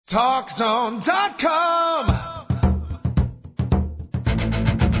TalkZone.com.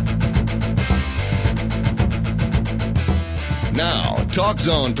 Now, Talk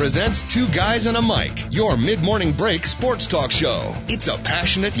Zone presents Two Guys and a Mic, your mid-morning break sports talk show. It's a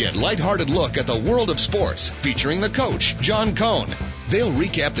passionate yet lighthearted look at the world of sports, featuring the coach, John Cohn. They'll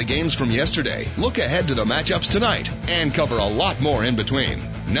recap the games from yesterday, look ahead to the matchups tonight, and cover a lot more in between.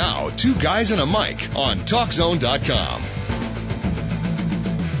 Now, Two Guys and a Mic on TalkZone.com.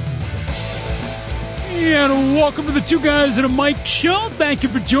 And welcome to the Two Guys and a Mic show. Thank you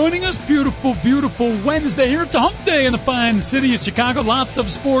for joining us. Beautiful, beautiful Wednesday here. It's a hump day in the fine city of Chicago. Lots of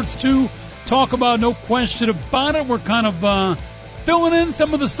sports to talk about, no question about it. We're kind of filling in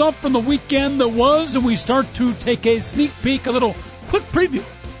some of the stuff from the weekend that was, and we start to take a sneak peek, a little quick preview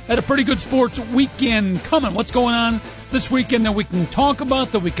at a pretty good sports weekend coming. What's going on this weekend that we can talk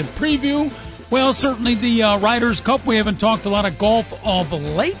about, that we can preview? Well, certainly the Riders' Cup. We haven't talked a lot of golf of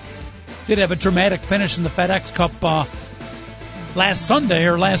late. Did have a dramatic finish in the FedEx Cup last Sunday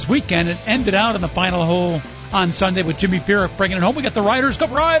or last weekend. It ended out in the final hole on Sunday with Jimmy Furyk bringing it home. We got the Riders'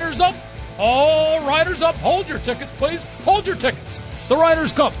 Cup. Riders up. All riders up. Hold your tickets, please. Hold your tickets. The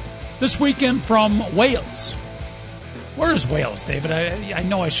Riders' Cup this weekend from Wales. Where is Wales, David? I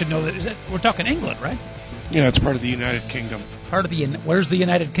know I should know that. We're talking England, right? Yeah, it's part of the United Kingdom. Where's the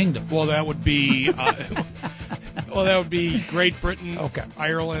United Kingdom? Well, that would be Great Britain, okay.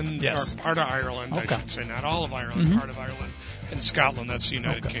 Ireland, yes. or part of Ireland, okay. I should say, not all of Ireland, part of Ireland, and Scotland. That's the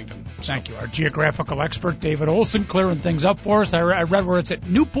United Kingdom. So. Thank you. Our geographical expert, David Olson, clearing things up for us. I read where it's at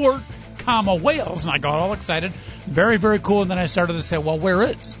Newport, Wales, and I got all excited. Very, very cool. And then I started to say, well, where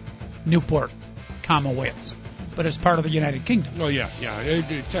is Newport, Wales? But it's part of the United Kingdom. Well, yeah,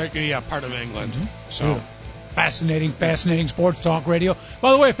 part of England. So. Fascinating sports talk radio.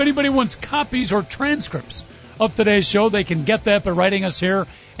 By the way, if anybody wants copies or transcripts of today's show, they can get that by writing us here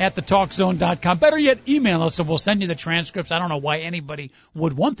at thetalkzone.com. Better yet, email us and we'll send you the transcripts. I don't know why anybody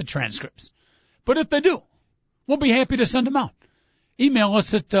would want the transcripts, but if they do, we'll be happy to send them out. Email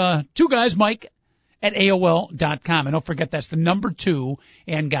us at twoguysmike@AOL.com. And don't forget, that's the number 2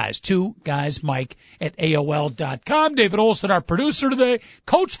 and guys, twoguysmike@AOL.com. David Olson, our producer today.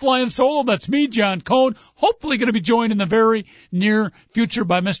 Coach flying solo. That's me, John Cohn. Hopefully going to be joined in the very near future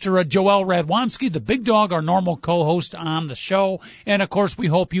by Mr. Joel Radwanski, the big dog, our normal co-host on the show. And, of course, we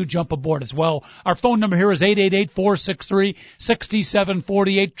hope you jump aboard as well. Our phone number here is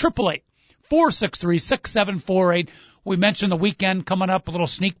 888-463-6748, 888-463-6748. We mentioned the weekend coming up, a little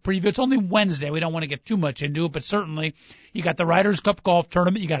sneak preview. It's only Wednesday. We don't want to get too much into it, but certainly you got the Riders' Cup golf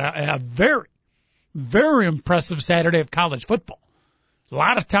tournament. You got a very, very impressive Saturday of college football. A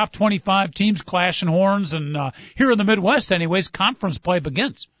lot of top 25 teams clashing horns, and here in the Midwest anyways, conference play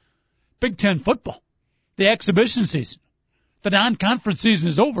begins. Big Ten football, the exhibition season. The non-conference season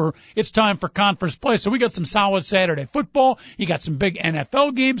is over. It's time for conference play. So we got some solid Saturday football. You got some big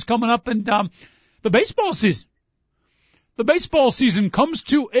NFL games coming up, and the baseball season. The baseball season comes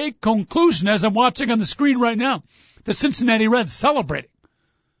to a conclusion as I'm watching on the screen right now. The Cincinnati Reds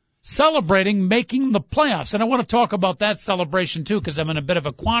celebrating making the playoffs. And I want to talk about that celebration too, because I'm in a bit of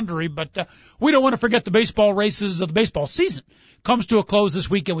a quandary, but we don't want to forget the baseball races of the baseball season comes to a close this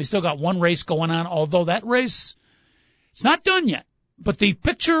weekend. We still got one race going on, although that race, it's not done yet, but the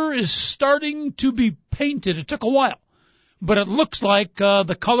picture is starting to be painted. It took a while, but it looks like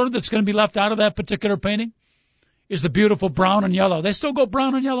the color that's going to be left out of that particular painting is the beautiful brown and yellow. They still go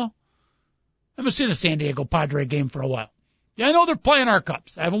brown and yellow? I haven't seen a San Diego Padre game for a while. Yeah, I know they're playing our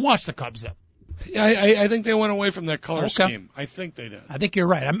Cubs. I haven't watched the Cubs, though. Yeah, I think they went away from that color scheme. I think they did. I think you're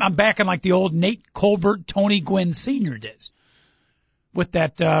right. I'm back in like the old Nate Colbert, Tony Gwynn Sr. days with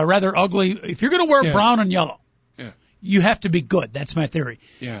that rather ugly. If you're going to wear brown and yellow, you have to be good. That's my theory.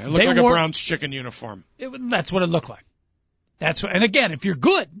 Yeah, it looked like a Browns chicken uniform. That's what it looked like. And again, if you're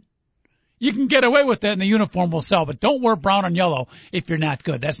good, you can get away with that and the uniform will sell, but don't wear brown and yellow if you're not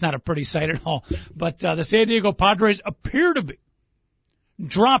good. That's not a pretty sight at all. But the San Diego Padres appear to be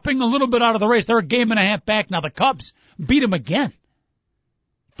dropping a little bit out of the race. They're a game and a half back. Now the Cubs beat them again.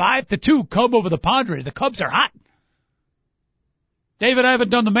 5-2 Cub over the Padres. The Cubs are hot. David, I haven't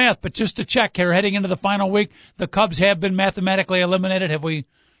done the math, but just to check here, heading into the final week, the Cubs have been mathematically eliminated. Have we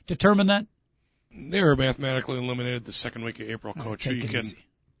determined that? They were mathematically eliminated the second week of April, Coach. Take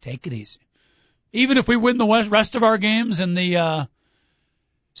it easy. Even if we win the rest of our games and the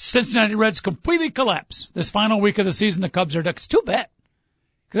Cincinnati Reds completely collapse this final week of the season, the Cubs are it's too bad.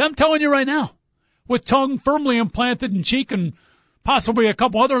 Because I'm telling you right now, with tongue firmly implanted in cheek and possibly a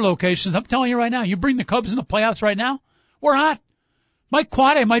couple other locations, I'm telling you right now, you bring the Cubs in the playoffs right now, we're hot. Mike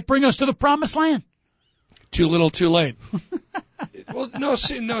Quade might bring us to the promised land. Too little, too late. Well, no,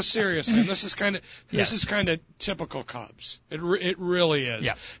 seriously. This is kind of typical Cubs. It really is.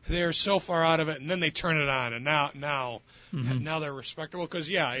 Yeah. They're so far out of it, and then they turn it on, and now they're respectable because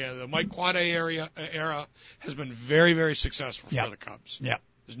the Mike Quade era has been very, very successful for the Cubs. Yeah.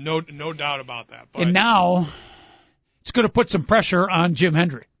 There's no doubt about that. But and now it's going to put some pressure on Jim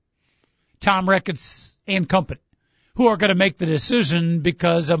Hendry, Tom Ricketts, and company, who are going to make the decision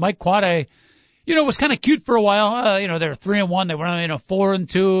because Mike Quade, was kind of cute for a while. They were 3-1. They were,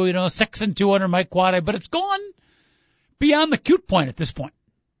 4-2, 6-2 under Mike Quade, but it's gone beyond the cute point at this point.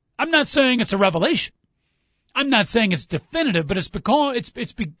 I'm not saying it's a revelation. I'm not saying it's definitive, but it's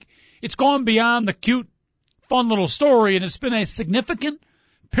gone beyond the cute, fun little story, and it's been a significant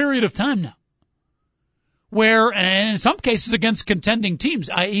period of time now where, and in some cases against contending teams,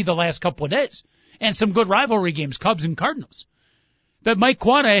 i.e. the last couple of days, and some good rivalry games, Cubs and Cardinals, that Mike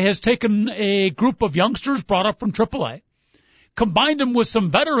Quade has taken a group of youngsters brought up from AAA, combined them with some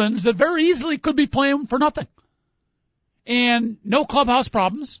veterans that very easily could be playing for nothing. And no clubhouse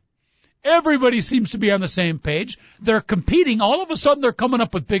problems. Everybody seems to be on the same page. They're competing. All of a sudden, they're coming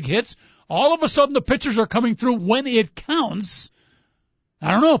up with big hits. All of a sudden, the pitchers are coming through when it counts.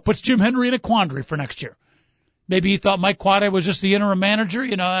 I don't know. Puts Jim Hendry in a quandary for next year. Maybe he thought Mike Quade was just the interim manager,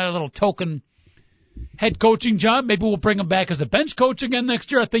 a little token head coaching job. Maybe we'll bring him back as the bench coach again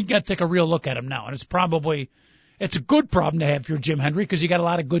next year. I think you got to take a real look at him now. And it's a good problem to have if you're Jim Hendry because you got a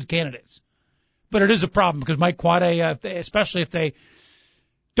lot of good candidates. But it is a problem because Mike Quade, especially if they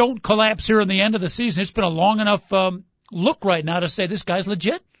don't collapse here in the end of the season, it's been a long enough look right now to say this guy's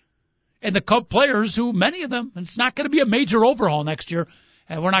legit. And the Cub players, who many of them, it's not going to be a major overhaul next year.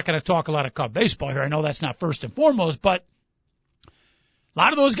 And we're not going to talk a lot of Cub baseball here. I know that's not first and foremost, but a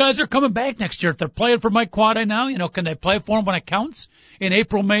lot of those guys are coming back next year. If they're playing for Mike Quade now, can they play for him when it counts in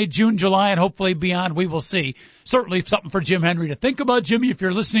April, May, June, July, and hopefully beyond? We will see. Certainly something for Jim Hendry to think about. Jimmy, if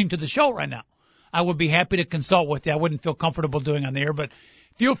you're listening to the show right now, I would be happy to consult with you. I wouldn't feel comfortable doing on the air, but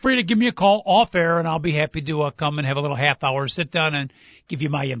feel free to give me a call off air, and I'll be happy to come and have a little half hour, sit down, and give you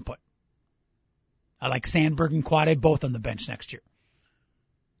my input. I like Sandberg and Quade both on the bench next year.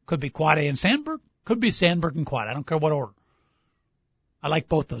 Could be Quade and Sandberg. Could be Sandberg and Quade. I don't care what order. I like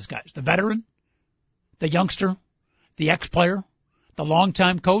both those guys. The veteran, the youngster, the ex-player, the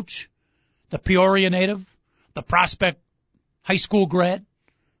longtime coach, the Peoria native, the prospect high school grad.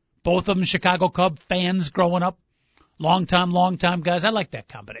 Both of them Chicago Cub fans growing up. Long time guys. I like that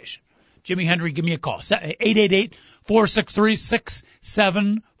combination. Jimmy Hendry, give me a call.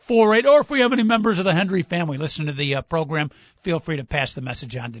 888-463-6748. Or if we have any members of the Hendry family listening to the program, feel free to pass the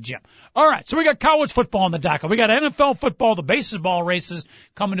message on to Jim. All right, so we got college football on the docket. We got NFL football, the baseball races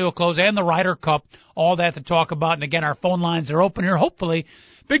coming to a close, and the Ryder Cup, all that to talk about. And again, our phone lines are open here. Hopefully,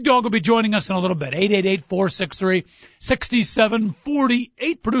 Big Dog will be joining us in a little bit.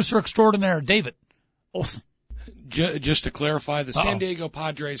 888-463-6748. Producer extraordinaire, David Olson. Just to clarify, the San Diego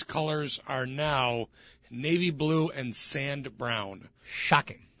Padres colors are now navy blue and sand brown.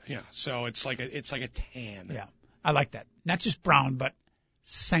 Shocking. Yeah, so it's like a tan. Yeah, I like that. Not just brown, but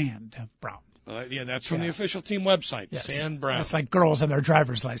sand brown. That's from the official team website. Yes. Sand brown. It's like girls on their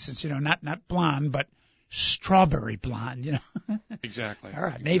driver's license. Not blonde, but strawberry blonde. Exactly. All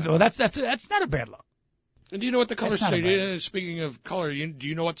right, navy. Well, that's not a bad look. And do you know what the color state? Speaking of color, do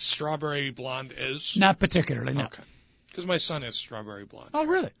you know what strawberry blonde is? Not particularly. No. Okay. Because my son is strawberry blonde. Oh,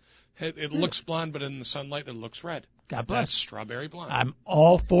 really? It looks blonde, but in the sunlight it looks red. God bless. That's strawberry blonde. I'm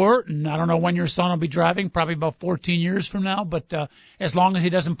all for it, and I don't know when your son will be driving, probably about 14 years from now, but as long as he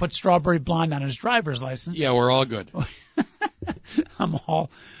doesn't put strawberry blonde on his driver's license. Yeah, we're all good. I'm all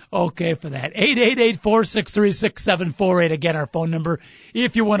okay for that. 888-463-6748. Again, our phone number.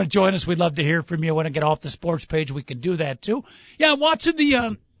 If you want to join us, we'd love to hear from you. Want to get off the sports page, we can do that too. Yeah, watching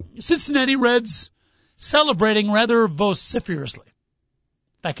the Cincinnati Reds celebrating rather vociferously.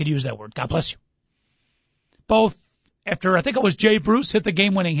 If I could use that word. God bless you. Both after, I think it was Jay Bruce hit the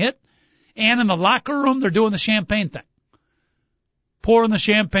game-winning hit, and in the locker room, they're doing the champagne thing. Pouring the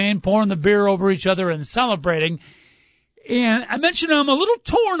champagne, pouring the beer over each other and celebrating. And I mentioned I'm a little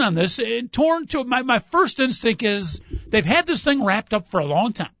torn on this. My first instinct is they've had this thing wrapped up for a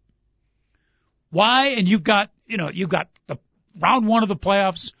long time. Why? And you've got the round one of the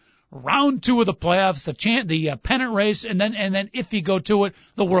playoffs, round two of the playoffs, the pennant race, and then if you go to it,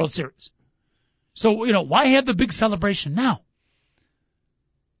 the World Series. So, why have the big celebration now?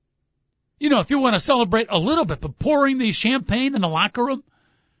 If you want to celebrate a little bit, but pouring the champagne in the locker room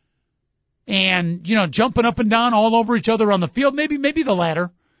and, jumping up and down all over each other on the field, maybe the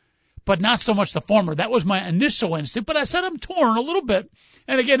latter, but not so much the former. That was my initial instinct, but I said I'm torn a little bit.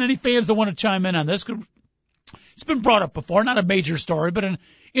 And again, any fans that want to chime in on this, It's been brought up before, not a major story, but an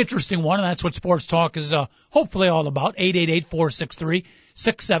interesting one, and that's what Sports Talk is hopefully all about.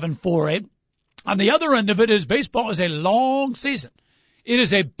 888-463-6748. On the other end of it is baseball is a long season. It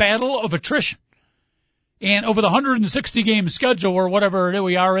is a battle of attrition. And over the 160-game schedule, or whatever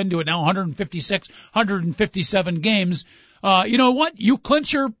we are into it now, 156, 157 games, you know what? You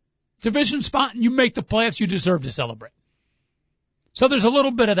clinch your division spot and you make the playoffs, you deserve to celebrate. So there's a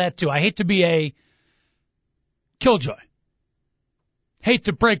little bit of that, too. I hate to be a killjoy. Hate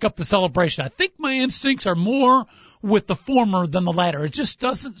to break up the celebration. I think my instincts are more with the former than the latter. It just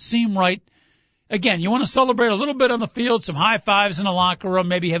doesn't seem right. Again, you want to celebrate a little bit on the field, some high fives in the locker room,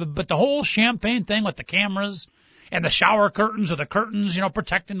 maybe but the whole champagne thing with the cameras and the shower curtains or the curtains, you know,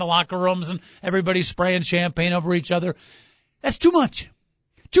 protecting the locker rooms and everybody spraying champagne over each other. That's too much.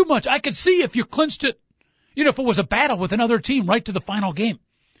 Too much. I could see if you clinched it, you know, if it was a battle with another team right to the final game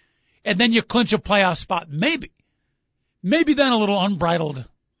and then you clinch a playoff spot, maybe then a little unbridled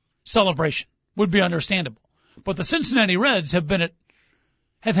celebration would be understandable. But the Cincinnati Reds have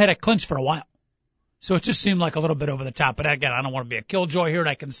had a clinch for a while. So it just seemed like a little bit over the top. But again, I don't want to be a killjoy here, and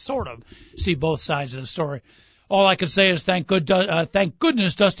I can sort of see both sides of the story. All I can say is thank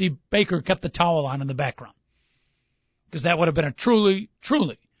goodness Dusty Baker kept the towel on in the background, because that would have been a truly,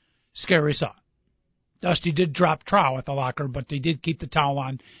 truly scary sight. Dusty did drop trowel at the locker, but he did keep the towel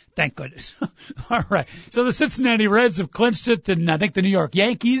on. Thank goodness. All right. So the Cincinnati Reds have clinched it, and I think the New York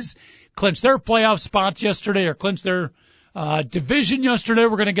Yankees clinched their playoff spots yesterday, or clinched their division yesterday.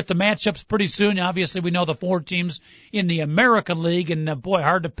 We're going to get the matchups pretty soon. Obviously, we know the 4 teams in the American League, and boy,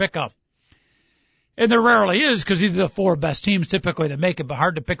 hard to pick up. And there rarely is, because either the 4 best teams typically that make it, but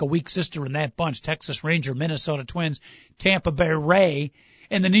hard to pick a weak sister in that bunch. Texas Ranger, Minnesota Twins, Tampa Bay Ray,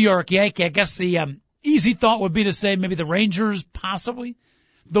 and the New York Yankee. I guess the easy thought would be to say maybe the Rangers, possibly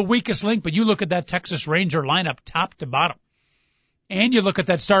the weakest link, but you look at that Texas Ranger lineup top to bottom, and you look at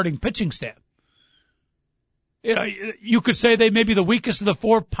that starting pitching staff. You know, you could say they may be the weakest of the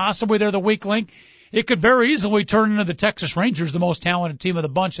 4, possibly they're the weak link. It could very easily turn into the Texas Rangers, the most talented team of the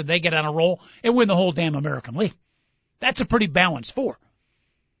bunch, and they get on a roll and win the whole damn American League. That's a pretty balanced 4.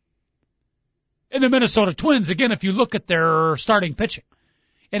 And the Minnesota Twins, again, if you look at their starting pitching,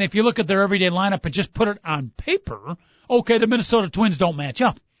 and if you look at their everyday lineup and just put it on paper, okay, the Minnesota Twins don't match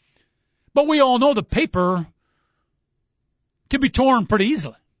up. But we all know the paper can be torn pretty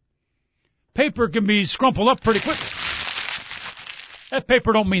easily. Paper can be scrumpled up pretty quickly. That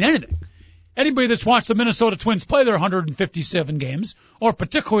paper don't mean anything. Anybody that's watched the Minnesota Twins play their 157 games, or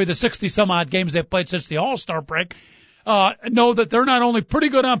particularly the 60-some-odd games they've played since the All-Star break, know that they're not only pretty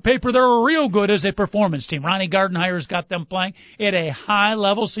good on paper, they're real good as a performance team. Ronnie Gardenhire's got them playing at a high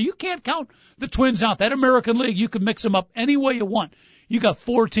level, so you can't count the Twins out. That American League, you can mix them up any way you want. You got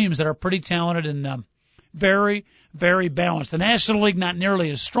 4 teams that are pretty talented and very, very balanced. The National League not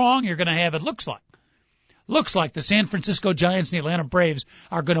nearly as strong. You're going to have, it looks like the San Francisco Giants and the Atlanta Braves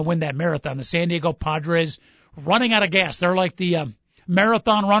are going to win that marathon. The San Diego Padres running out of gas. They're like the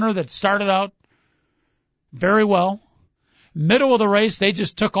marathon runner that started out very well. Middle of the race, they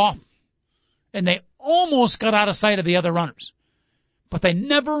just took off. And they almost got out of sight of the other runners. But they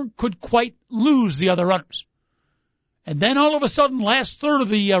never could quite lose the other runners. And then all of a sudden, last third of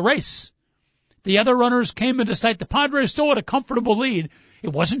the race, the other runners came into sight. The Padres still had a comfortable lead.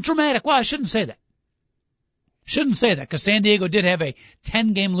 It wasn't dramatic. Well, I shouldn't say that. Because San Diego did have a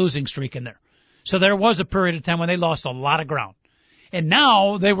 10-game losing streak in there. So there was a period of time when they lost a lot of ground. And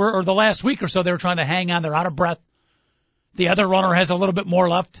now or the last week or so, they were trying to hang on. They're out of breath. The other runner has a little bit more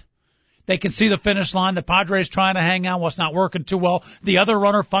left. They can see the finish line. The Padres trying to hang on. Well, it's not working too well. The other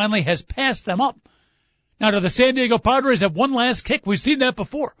runner finally has passed them up. Now, do the San Diego Padres have one last kick? We've seen that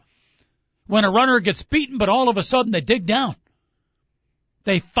before. When a runner gets beaten, but all of a sudden they dig down.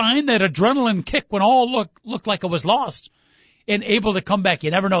 They find that adrenaline kick when all looked like it was lost and able to come back.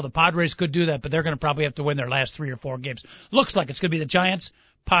 You never know. The Padres could do that, but they're going to probably have to win their last 3 or 4 games. Looks like it's going to be the Giants,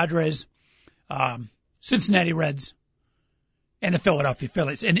 Padres, Cincinnati Reds, and the Philadelphia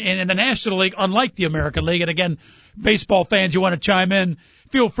Phillies. And in the National League, unlike the American League, and again, baseball fans, you want to chime in,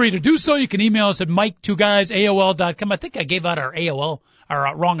 feel free to do so. You can email us at Mike2Guys@AOL.com. I think I gave out our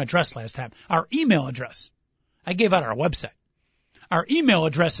our wrong address last time. Our email address. I gave out our website. Our email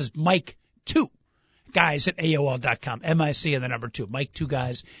address is Mike2Guys@AOL.com. M-I-C and the number 2.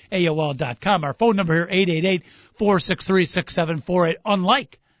 Mike2Guys@AOL.com. Our phone number here, 888-463-6748.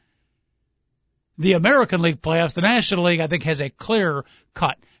 Unlike the American League playoffs, the National League, I think, has a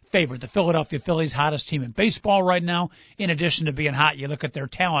clear-cut favorite. The Philadelphia Phillies, hottest team in baseball right now. In addition to being hot, you look at their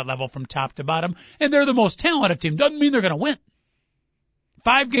talent level from top to bottom, and they're the most talented team. Doesn't mean they're going to win.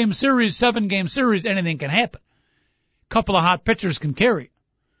 5-game series, 7-game series, anything can happen. couple of hot pitchers can carry.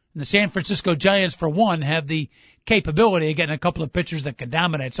 And the San Francisco Giants, for one, have the capability of getting a couple of pitchers that can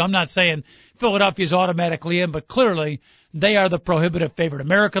dominate. So I'm not saying Philadelphia's automatically in, but clearly they are the prohibitive favorite.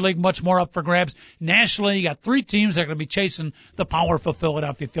 American League, much more up for grabs. Nationally, you got 3 teams that are going to be chasing the powerful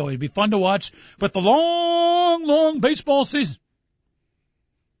Philadelphia Phillies. It'll be fun to watch. But the long, long baseball season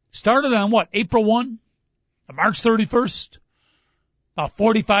started on April 1, March 31st. About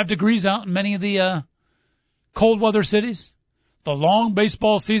 45 degrees out in many of the cold weather cities. The long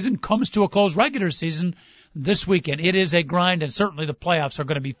baseball season comes to a close. Regular season this weekend. It is a grind, and certainly the playoffs are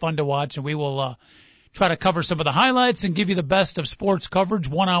going to be fun to watch, and we will try to cover some of the highlights and give you the best of sports coverage,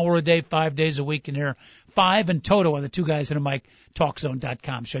 1 hour a day, 5 days a week, and here 5 in total on the Two Guys in a Mic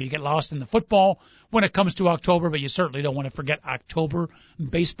TalkZone.com show. You get lost in the football when it comes to October, but you certainly don't want to forget October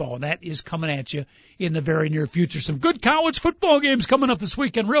baseball, and that is coming at you in the very near future. Some good college football games coming up this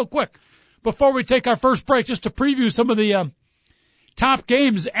weekend. Real quick, before we take our first break, just to preview some of the top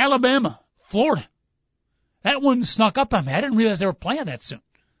games. Alabama, Florida. That one snuck up on me. I didn't realize they were playing that soon.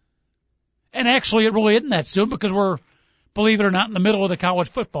 And actually, it really isn't that soon because we're, believe it or not, in the middle of the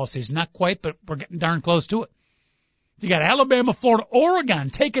college football season. Not quite, but we're getting darn close to it. You got Alabama, Florida, Oregon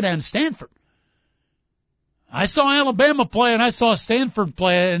taking on Stanford. I saw Alabama play and I saw Stanford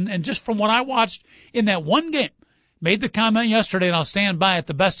play, and just from what I watched in that one game, made the comment yesterday, and I'll stand by it,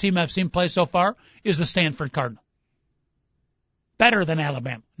 the best team I've seen play so far is the Stanford Cardinal. Better than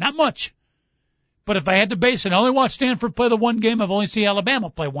Alabama. Not much. But if I had to base it, I only watched Stanford play the one game. I've only seen Alabama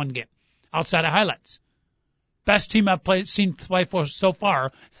play one game outside of highlights. Best team I've seen play for so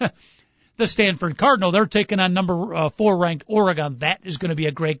far, the Stanford Cardinal. They're taking on number 4 ranked Oregon. That is going to be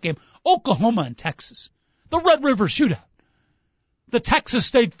a great game. Oklahoma and Texas. The Red River Shootout. The Texas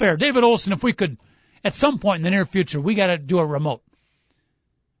State Fair. David Olson, if we could, at some point in the near future, we got to do a remote.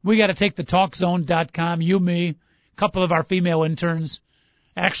 We got to take the TalkZone.com, you, me, a couple of our female interns.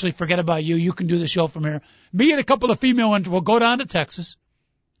 Actually, forget about you. You can do the show from here. Me and a couple of female interns will go down to Texas.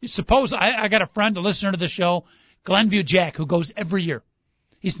 You suppose I got a friend, a listener to the show, Glenview Jack, who goes every year.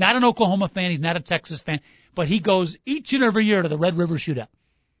 He's not an Oklahoma fan. He's not a Texas fan. But he goes each and every year to the Red River Shootout.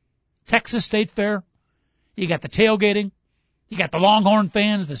 Texas State Fair. You got the tailgating. You got the Longhorn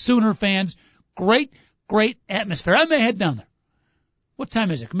fans, the Sooner fans. Great, great atmosphere. I may head down there. What time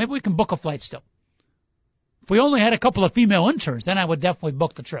is it? Maybe we can book a flight still. If we only had a couple of female interns, then I would definitely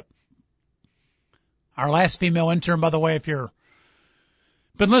book the trip. Our last female intern, by the way, if you're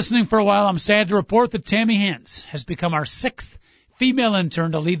been listening for a while, I'm sad to report that Tammy Hans has become our 6th female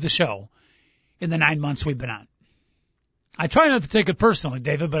intern to lead the show in the 9 months we've been on. I try not to take it personally,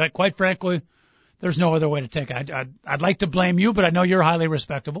 David, but quite frankly, there's no other way to take it. I'd like to blame you, but I know you're highly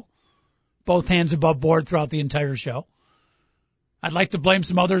respectable. Both hands above board throughout the entire show. I'd like to blame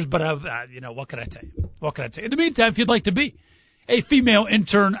some others, but, what can I tell you? What can I tell you? In the meantime, if you'd like to be a female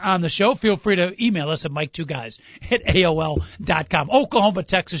intern on the show, feel free to email us at Mike2Guys@AOL.com. Oklahoma,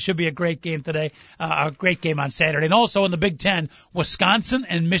 Texas should be a great game today, a great game on Saturday. And also in the Big Ten, Wisconsin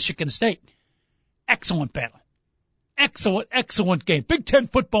and Michigan State. Excellent battle. Excellent game. Big Ten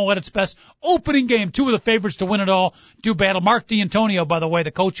football at its best. Opening game, 2 of the favorites to win it all do battle. Mark D'Antonio, by the way, the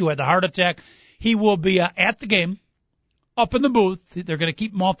coach who had the heart attack, he will be at the game. Up in the booth. They're going to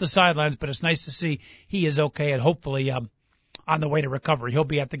keep him off the sidelines, but it's nice to see he is okay and hopefully on the way to recovery. He'll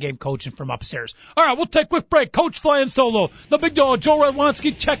be at the game coaching from upstairs. All right, we'll take a quick break. Coach flying solo. The big dog, Joe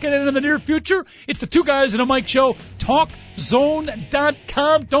Radwanski, checking in the near future. It's the Two Guys in a Mic show.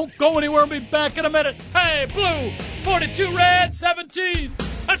 TalkZone.com. Don't go anywhere. We'll be back in a minute. Hey, Blue, 42, Red, 17.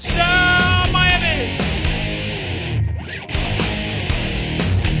 Touchdown, Miami.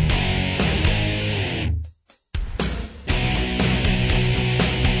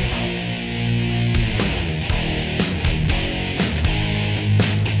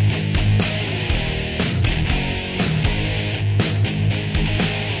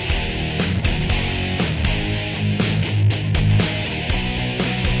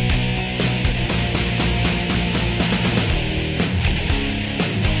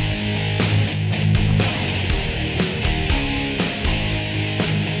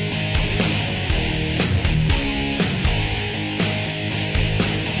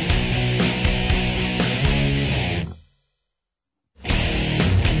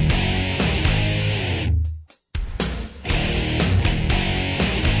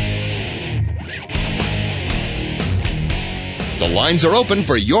 The lines are open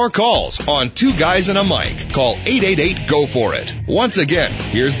for your calls on Two Guys and a Mic. Call 888-GO-FOR-IT. Once again,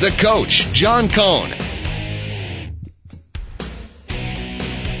 here's the coach, John Cohn.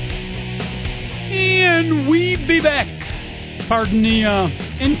 And we be back. Pardon the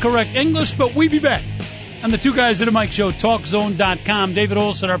incorrect English, but we be back. And the Two Guys at a Mic Show, TalkZone.com. David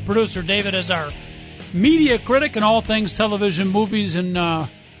Olson, our producer. David is our media critic and all things television, movies, and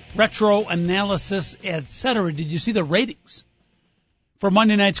retro analysis, etc. Did you see the ratings for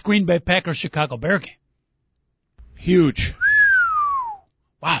Monday night's Green Bay Packers Chicago Bear game? Huge.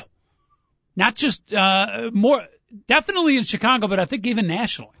 Wow. Not just more, definitely in Chicago, but I think even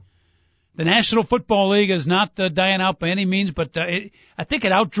nationally. The National Football League is not dying out by any means, but I think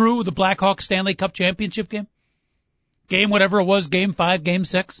it outdrew the Blackhawks Stanley Cup championship game. Whatever it was, Game 5, Game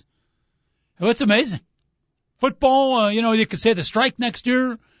 6. Oh, it's amazing. Football, you could say the strike next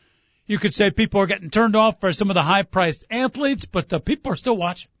year. You could say people are getting turned off for some of the high-priced athletes, but people are still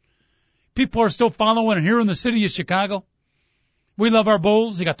watching. People are still following, and here in the city of Chicago, we love our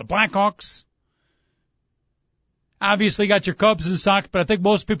Bulls. You got the Blackhawks. Obviously, you got your Cubs and Sox, but I think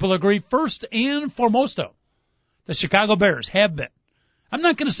most people agree, first and foremost, though, the Chicago Bears have been. I'm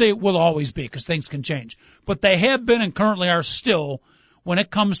not going to say it will always be, because things can change, but they have been and currently are still, when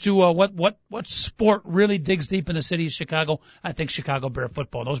it comes to what sport really digs deep in the city of Chicago. I think Chicago Bear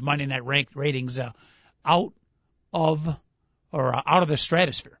football, those Monday night ranked ratings out of the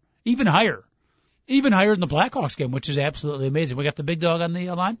stratosphere, even higher than the Blackhawks game, which is absolutely amazing. We got the big dog on the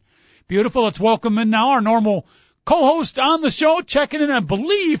line. Beautiful. Let's welcome in now our normal co-host on the show, checking in, I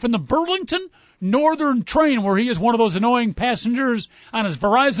believe, from the Burlington Northern train, where he is one of those annoying passengers on his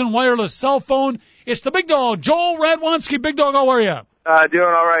Verizon wireless cell phone. It's the big dog, Joel Radwanski. Big dog, how are you? Doing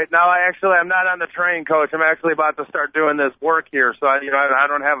all right. Now, I'm not on the train, Coach. I'm actually about to start doing this work here, so I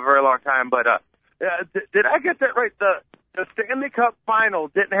don't have a very long time. But did I get that right? The Stanley Cup final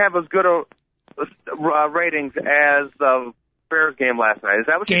didn't have as good a ratings as the Bears game last night. Is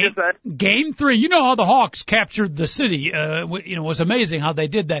that what you just said? Game 3. You know how the Hawks captured the city. It was amazing how they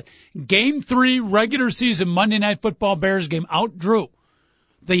did that. Game 3 regular season Monday Night Football Bears game outdrew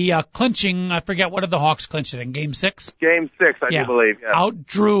the clinching. I forget, what did the Hawks clinch it in? Game 6? Game 6, I do believe. Yeah.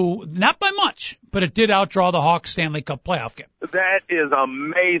 Outdrew, not by much, but it did outdraw the Hawks Stanley Cup playoff game. That is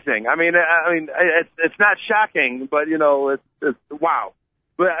amazing. I mean, it's not shocking, but it's wow.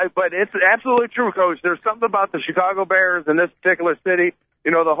 But it's absolutely true, Coach. There's something about the Chicago Bears in this particular city.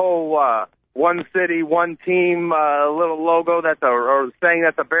 The whole one city, one team little logo or saying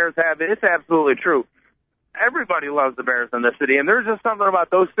that the Bears have. It's absolutely true. Everybody loves the Bears in this city, and there's just something about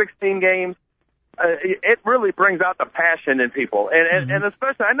those 16 games. It really brings out the passion in people, and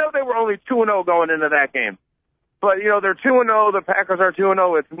especially I know they were only 2-0 going into that game. But, they're 2-0. The Packers are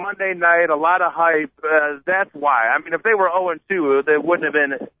 2-0. It's Monday night, a lot of hype. That's why. I mean, if they were 0-2, they wouldn't have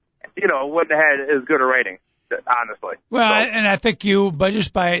been, wouldn't have had as good a rating, honestly. Well, and I think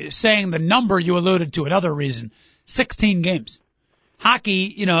just by saying the number, you alluded to another reason. 16 games.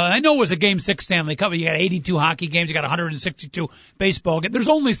 Hockey, I know it was a Game 6 Stanley Cup. You got 82 hockey games. You got 162 baseball games. There's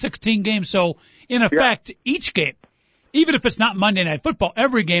only 16 games. So, in effect, each game, even if it's not Monday Night Football,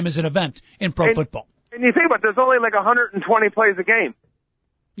 every game is an event in pro football. And you think about it, there's only like 120 plays a game.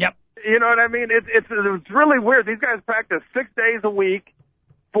 Yep. You know what I mean? It's really weird. These guys practice 6 days a week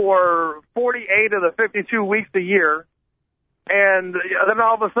for 48 of the 52 weeks a year. And then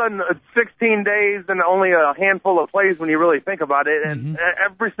all of a sudden, it's 16 days and only a handful of plays when you really think about it. And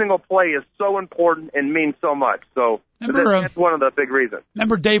every single play is so important and means so much. So that's one of the big reasons.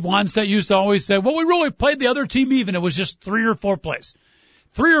 Remember Dave Wanstead used to always say, well, we really played the other team even. It was just 3 or 4 plays.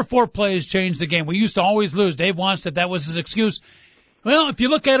 3 or 4 plays changed the game. We used to always lose. Dave Wanstead, that was his excuse. Well, if you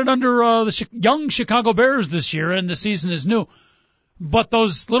look at it under the young Chicago Bears this year, and the season is new, but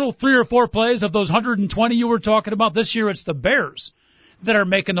those little 3 or 4 plays of those 120 you were talking about, this year it's the Bears that are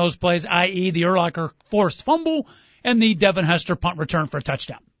making those plays, i.e. the Urlacher forced fumble and the Devin Hester punt return for a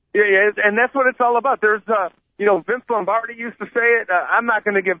touchdown. Yeah, and that's what it's all about. There's, Vince Lombardi used to say it. I'm not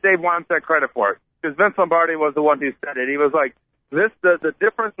going to give Dave Wanstead credit for it, because Vince Lombardi was the one who said it. He was like, the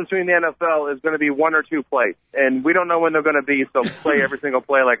difference between the NFL is going to be 1 or 2 plays, and we don't know when they're going to be, so play every single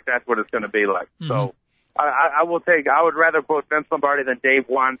play like that's what it's going to be like. So I would rather quote Vince Lombardi than Dave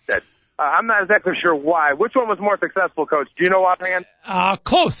Wanstead. I'm not exactly sure why. Which one was more successful, Coach? Do you know offhand?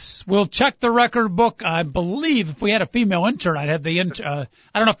 Close. We'll check the record book. I believe if we had a female intern, I'd have the intern.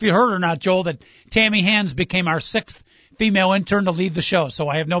 I don't know if you heard or not, Joel, that Tammy Hands became our 6th female intern to lead the show, so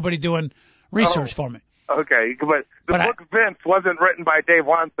I have nobody doing research for me. Okay, but the book Vince wasn't written by Dave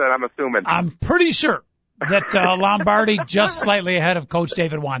Wanstead, I'm assuming. I'm pretty sure that Lombardi just slightly ahead of Coach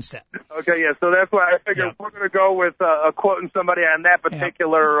David Wanstead. Okay, yeah, so that's why I figured we're going to go with quoting somebody on that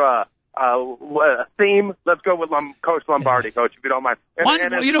particular theme. Let's go with Coach Lombardi, Coach, if you don't mind.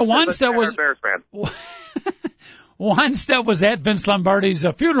 Wanstead was Bears fan. Wanstead was at Vince Lombardi's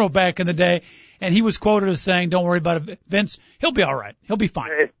funeral back in the day, and he was quoted as saying, "Don't worry about it, Vince. He'll be all right. He'll be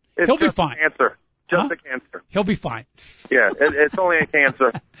fine. He'll be fine." Answer. Just a cancer. He'll be fine. Yeah, it's only a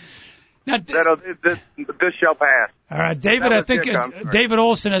cancer. Now, This shall pass. All right, David, I think David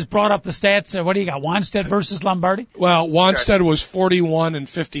Olson has brought up the stats. What do you got, Wanstead versus Lombardi? Well, Wanstead was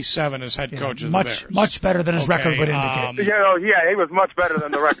 41-57 as head coach of the Bears. Much better than his record would indicate. He was much better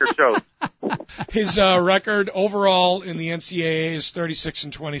than the record shows. His record overall in the NCAA is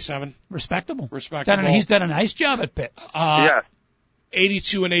 36-27. Respectable. He's done a nice job at Pitt. Yes.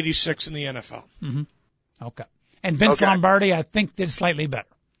 82-86 in the NFL. Mm-hmm. Okay. And Vince Lombardi, I think, did slightly better.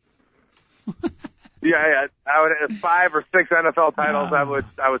 Yeah. I would 5 or 6 NFL titles. I would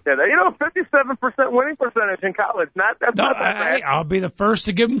say that. 57% winning percentage in college. That's not that bad. I'll be the first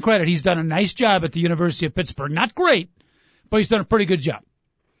to give him credit. He's done a nice job at the University of Pittsburgh. Not great, but he's done a pretty good job.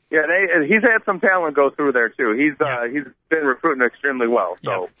 Yeah, he's had some talent go through there too. He's been recruiting extremely well.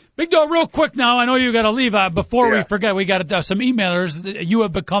 So, yeah. Big Dog, real quick now. I know you got to leave. Before we forget, we got some emailers. You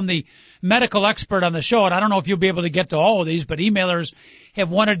have become the medical expert on the show, and I don't know if you'll be able to get to all of these, but emailers have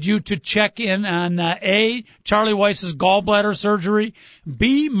wanted you to check in on A, Charlie Weiss's gallbladder surgery,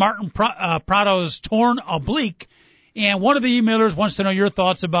 B, Martin Prado's torn oblique, and one of the emailers wants to know your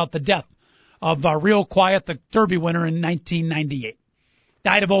thoughts about the death of Real Quiet, the Derby winner in 1998.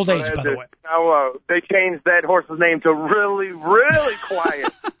 Died of old age, by the way. Now, they changed that horse's name to Really, Really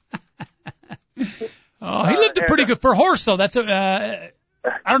Quiet. He lived a pretty good, for a horse though, that's I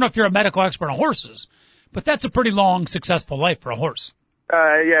don't know if you're a medical expert on horses, but that's a pretty long, successful life for a horse.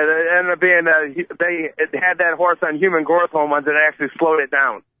 It ended up being, they had that horse on human growth hormones and it actually slowed it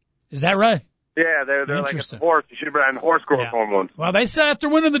down. Is that right? Yeah, they're like a horse. You should have been on horse growth hormones. Well, they said after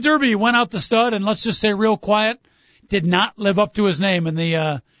winning the Derby, he went out the stud, and let's just say Real Quiet did not live up to his name in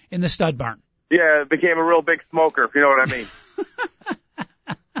the stud barn. Yeah, became a real big smoker, if you know what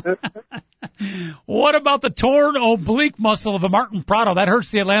I mean. What about the torn oblique muscle of a Martin Prado? That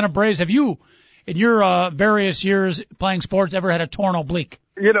hurts the Atlanta Braves. Have you, in your various years playing sports, ever had a torn oblique?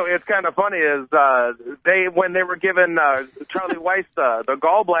 It's kind of funny is when they were giving Charlie Weiss the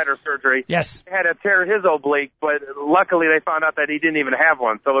gallbladder surgery, yes, he had to tear his oblique, but luckily they found out that he didn't even have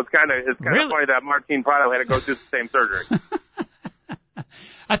one. So it's kind of funny that Martin Prado had to go through the same surgery.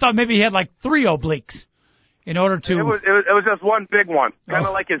 I thought maybe he had like 3 obliques in order to. It was just one big one, kind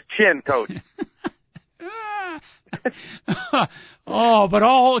of like his chin, Coach. But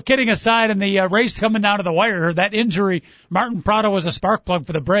all kidding aside, in the race coming down to the wire, that injury, Martin Prado was a spark plug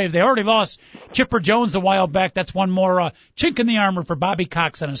for the Braves. They already lost Chipper Jones a while back. That's one more chink in the armor for Bobby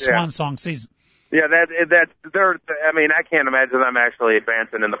Cox on his swan song season. Yeah, I can't imagine them actually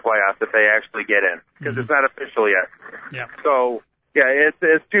advancing in the playoffs if they actually get in, because it's not official yet. Yeah. So, yeah,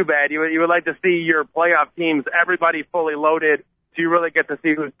 it's too bad. You would like to see your playoff teams, everybody fully loaded, so you really get to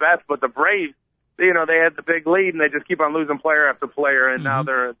see who's best. But the Braves, they had the big lead, and they just keep on losing player after player, and now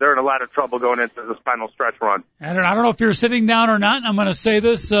they're in a lot of trouble going into the final stretch run. I don't know if you're sitting down or not. I'm going to say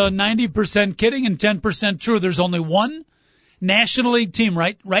this, 90% kidding and 10% true. There's only one National League team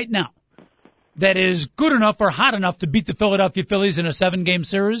right now that is good enough or hot enough to beat the Philadelphia Phillies in a 7-game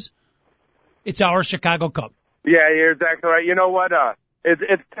series. It's our Chicago Cubs. Yeah, you're exactly right. You know what?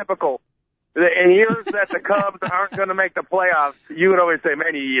 It's typical. In years that the Cubs aren't going to make the playoffs, you would always say,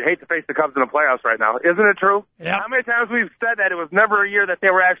 man, you'd hate to face the Cubs in the playoffs right now. Isn't it true? Yeah. How many times we've said that it was never a year that they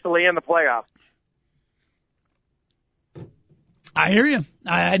were actually in the playoffs? I hear you.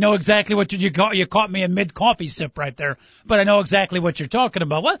 I know exactly what you caught me in mid-coffee sip right there, but I know exactly what you're talking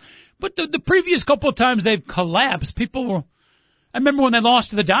about. What? But the previous couple of times they've collapsed, people were, I remember when they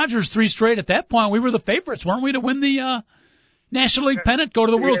lost to the Dodgers 3 straight. At that point, we were the favorites, weren't we, to win the National League pennant, go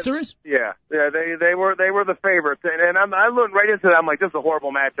to the World Series? Yeah, they were the favorites, and I looked right into that. I'm like, this is a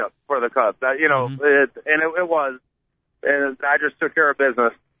horrible matchup for the Cubs. It was, and the Dodgers took care of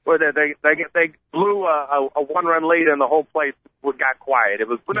business. But they blew a 1-run lead, and the whole place got quiet. It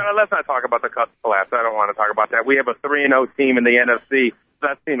was. Let's not talk about the Cubs collapse. I don't want to talk about that. We have a 3-0 team in the NFC.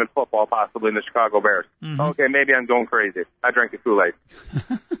 Best team in football, possibly, in the Chicago Bears. Okay, maybe I'm going crazy. I drank the Kool-Aid.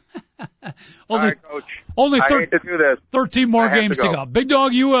 All right, Coach. Only I hate to do this. 13 more games to go. Big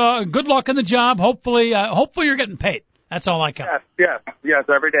Dog, you good luck in the job. Hopefully you're getting paid. That's all I count. Yes,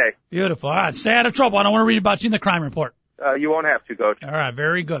 every day. Beautiful. All right, stay out of trouble. I don't want to read about you in the crime report. You won't have to, Coach. All right,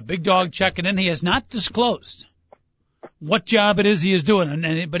 very good. Big Dog checking in. He has not disclosed what job it is he is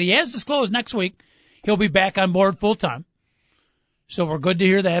doing, but he has disclosed next week he'll be back on board full time. So we're good to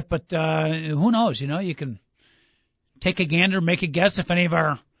hear that, but who knows? You can take a gander, make a guess. If any of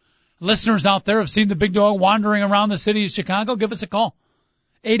our listeners out there have seen the Big Dog wandering around the city of Chicago, give us a call.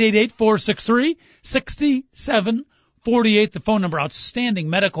 888-463-6748, the phone number. Outstanding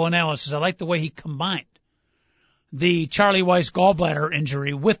medical analysis. I like the way he combined the Charlie Weiss gallbladder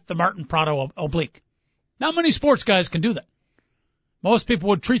injury with the Martin Prado oblique. Not many sports guys can do that. Most people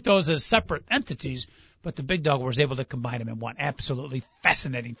would treat those as separate entities, but the big dog was able to combine them in one. Absolutely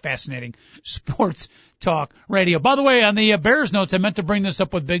fascinating sports talk radio. By the way, on the Bears notes, I meant to bring this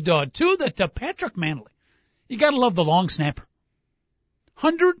up with Big Dog, too, that Patrick Manley, you got to love the long snapper.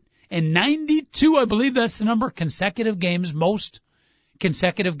 192, I believe that's the number, consecutive games, most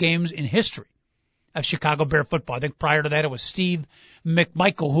consecutive games in history of Chicago Bear football. I think prior to that it was Steve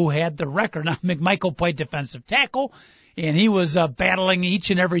McMichael who had the record. Now, McMichael played defensive tackle, and he was battling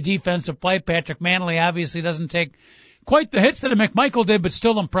each and every defensive play. Patrick Manley obviously doesn't take quite the hits that a McMichael did, but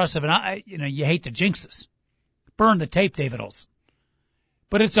still impressive. And you hate to jinx this. Burn the tape, David Olson.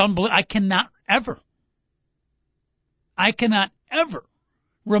 But it's unbelievable. I cannot ever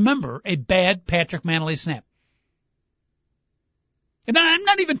remember a bad Patrick Manley snap. And I'm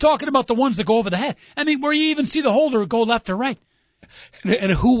not even talking about the ones that go over the head. I mean, where you even see the holder go left or right.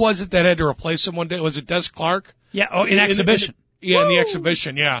 And who was it that had to replace him one day? Was it Des Clark? Yeah, in exhibition. In the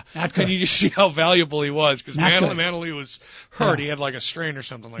exhibition, yeah. Not good. And you just see how valuable he was, because Manley was hurt. Yeah. He had like a strain or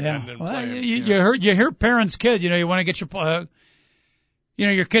something like that and didn't play. You hear parents' kid, you want to get your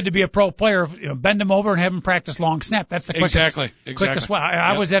your kid to be a pro player, bend him over and have him practice long snap. That's the quickest way.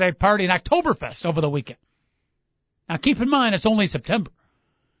 I was at a party in Oktoberfest over the weekend. Now keep in mind, it's only September.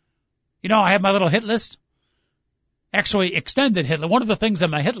 I have my little hit list. Actually, extended hit list. One of the things on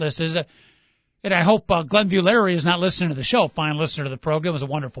my hit list is that, and I hope Glenview Larry is not listening to the show. Fine listener to the program. It was a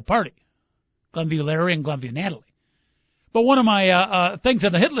wonderful party. Glenview Larry and Glenview Natalie. But one of my things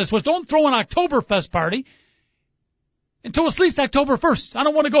on the hit list was don't throw an Oktoberfest party until at least October 1st. I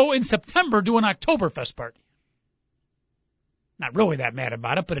don't want to go in September to an Oktoberfest party. Not really that mad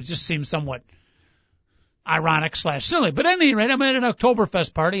about it, but it just seems somewhat ironic/silly. But at any rate, I'm at an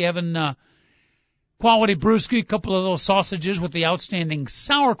Oktoberfest party having quality brewski, a couple of little sausages with the outstanding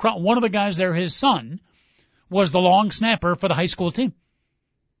sauerkraut. One of the guys there, his son, was the long snapper for the high school team.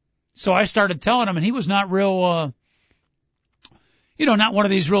 So I started telling him, and he was not real, not one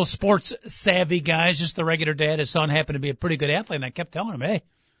of these real sports savvy guys, just the regular dad. His son happened to be a pretty good athlete, and I kept telling him, hey,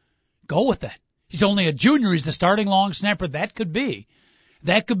 go with that. He's only a junior. He's the starting long snapper. That could be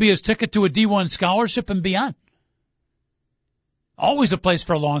his ticket to a D1 scholarship and beyond. Always a place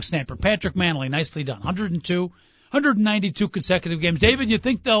for a long snapper. Patrick Manley, nicely done. 192 consecutive games. David, you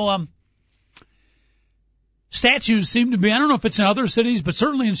think they'll, statues seem to be, I don't know if it's in other cities, but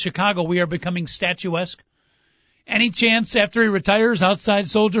certainly in Chicago we are becoming statuesque. Any chance after he retires outside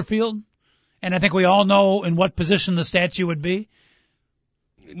Soldier Field? And I think we all know in what position the statue would be.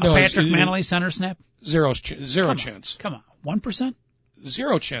 No, Patrick Manley center snap? Zero chance. Come on. 1%?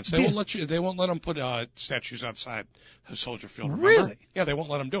 Zero chance. They won't let them put statues outside of Soldier Field. Remember? Really? Yeah, they won't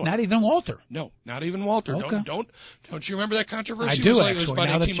let them do it. Not even Walter. No, not even Walter. Okay. Don't you remember that controversy? I do, It was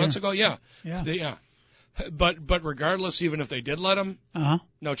about 18 months ago. Yeah. Yeah. But regardless, even if they did let them,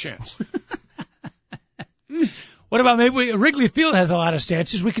 no chance. What about maybe Wrigley Field has a lot of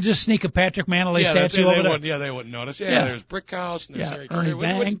statues? We could just sneak a Patrick Manley statue over there. Yeah, they wouldn't notice. Yeah, there's Brickhouse and there's Ernie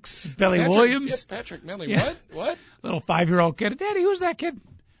Banks, Billy Williams. Yeah, Patrick Manley. Yeah. What? Little 5-year-old kid. Daddy, who's that kid?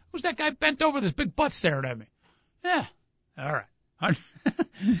 Who's that guy bent over this big butt staring at me? Yeah. All right.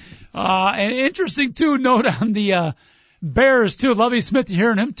 An interesting, too, note on the Bears, too. Lovie Smith, you're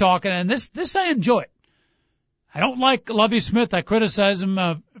hearing him talking, and this I enjoy. I don't like Lovie Smith. I criticize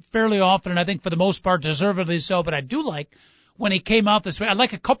him fairly often, and I think for the most part deservedly so, but I do like when he came out this way. I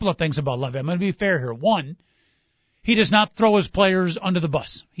like a couple of things about Lovie. I'm going to be fair here. One, he does not throw his players under the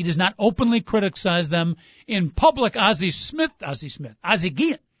bus. He does not openly criticize them in public. Ozzie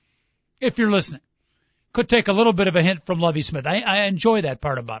Guillen, if you're listening, could take a little bit of a hint from Lovie Smith. I enjoy that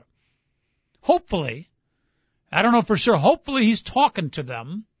part about him. Hopefully, I don't know for sure, hopefully he's talking to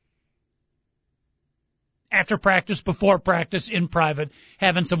them after practice, before practice, in private,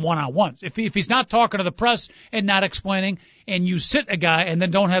 having some one-on-ones. If he's not talking to the press and not explaining, and you sit a guy and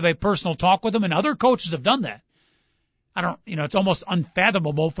then don't have a personal talk with him, and other coaches have done that. It's almost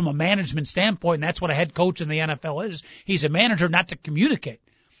unfathomable from a management standpoint, and that's what a head coach in the NFL is. He's a manager not to communicate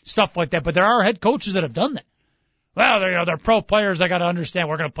stuff like that, but there are head coaches that have done that. Well, they're pro players. They got to understand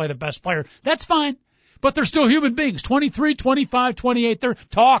we're going to play the best player. That's fine, but they're still human beings. 23, 25, 28, they're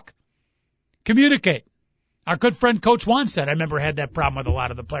talk, communicate. Our good friend Coach Wanstead, I remember, had that problem with a lot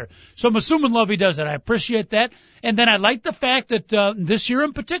of the players. So I'm assuming Lovie does that. I appreciate that. And then I like the fact that this year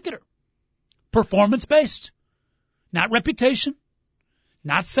in particular, performance-based. Not reputation,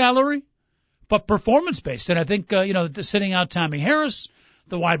 not salary, but performance-based. And I think, sitting out Tommy Harris,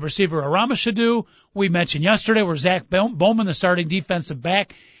 the wide receiver Arama should do. We mentioned yesterday where Zach Bowman, the starting defensive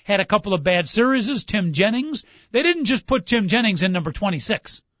back, had a couple of bad series. Tim Jennings. They didn't just put Tim Jennings in number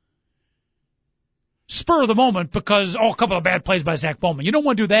 26. Spur of the moment because, a couple of bad plays by Zach Bowman. You don't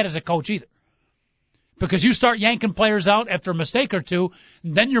want to do that as a coach either. Because you start yanking players out after a mistake or two,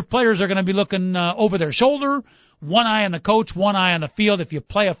 then your players are going to be looking over their shoulder, one eye on the coach, one eye on the field. If you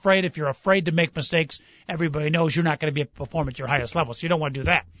play afraid, if you're afraid to make mistakes, everybody knows you're not going to be able to perform at your highest level, so you don't want to do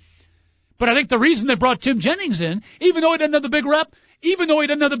that. But I think the reason they brought Tim Jennings in, even though he didn't have the big rep, even though he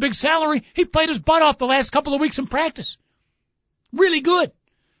didn't have the big salary, he played his butt off the last couple of weeks in practice. Really good.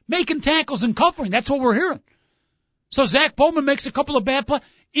 Making tackles and covering. That's what we're hearing. So Zach Bowman makes a couple of bad plays.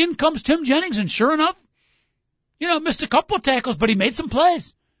 In comes Tim Jennings, and sure enough, missed a couple of tackles, but he made some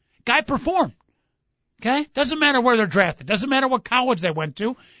plays. Guy performed. Okay? Doesn't matter where they're drafted. Doesn't matter what college they went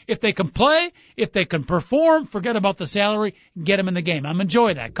to. If they can play, if they can perform, forget about the salary, get them in the game. I'm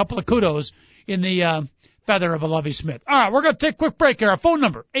enjoying that. Couple of kudos in the feather of a Lovie Smith. All right, we're going to take a quick break here. Our phone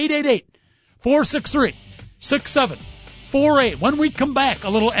number, 888-463-6748. When we come back, a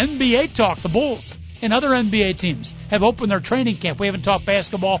little NBA talk. The Bulls and other NBA teams have opened their training camp. We haven't talked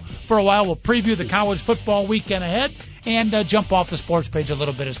basketball for a while. We'll preview the college football weekend ahead and jump off the sports page a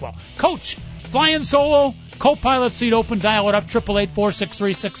little bit as well. Coach, flying solo, co-pilot seat open, dial it up,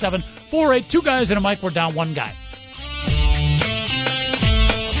 888-463-6748. Two guys and a mic, we're down one guy.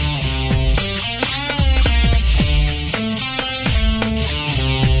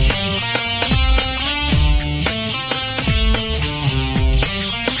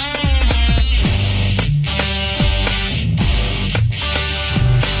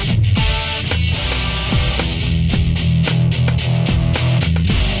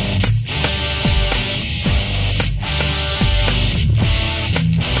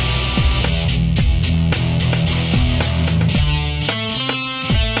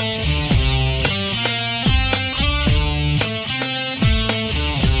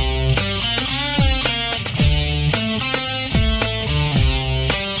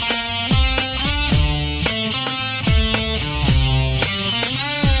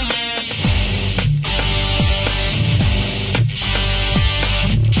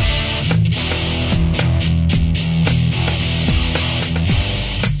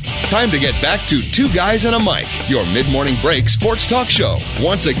 Time to get back to Two Guys and a Mic, your mid-morning break sports talk show.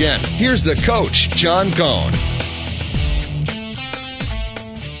 Once again, here's the coach, John Cohn.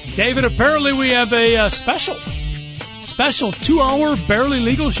 David, apparently we have a special 2-hour barely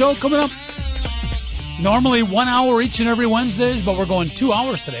legal show coming up. Normally 1 hour each and every Wednesdays, but we're going 2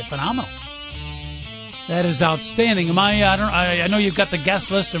 hours today. Phenomenal. That is outstanding. I know you've got the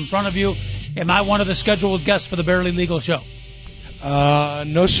guest list in front of you. Am I one of the scheduled guests for the barely legal show?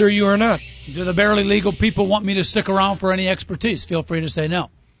 No, sir, you are not. Do the barely legal people want me to stick around for any expertise? Feel free to say no.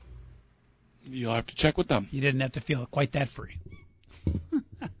 You'll have to check with them. You didn't have to feel quite that free.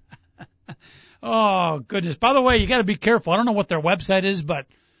 Oh, goodness. By the way, you got to be careful. I don't know what their website is, but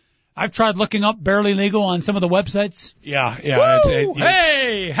I've tried looking up barely legal on some of the websites. Yeah. Hey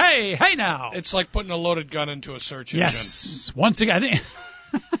now. It's like putting a loaded gun into a search engine. Yes. Once again, I think.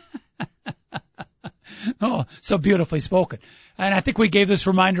 Oh, so beautifully spoken. And I think we gave this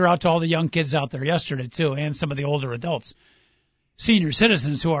reminder out to all the young kids out there yesterday, too, and some of the older adults. Senior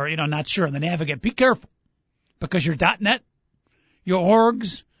citizens who are, not sure on the navigate. Be careful, because your .net, your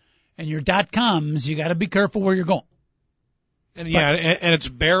orgs, and your .coms, you got to be careful where you're going. And and it's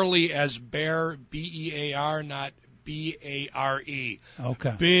barely as bear, B-E-A-R, not B-A-R-E.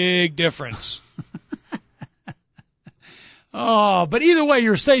 Okay. Big difference. Oh, but either way,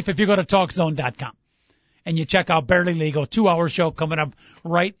 you're safe if you go to TalkZone.com. And you check out Barely Legal, 2-hour show coming up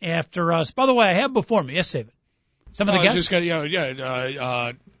right after us. By the way, I have before me, yes, David, some of the guests.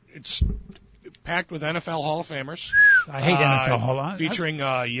 It's packed with NFL Hall of Famers. I hate NFL Hall of Famers. Featuring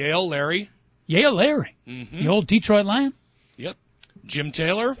Yale Larry. Yale Larry, the old Detroit Lion. Yep. Jim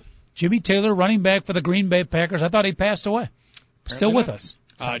Taylor. Jimmy Taylor, running back for the Green Bay Packers. I thought he passed away. Still with us.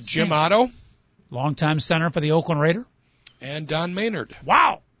 Jim Otto. Longtime center for the Oakland Raider. And Don Maynard.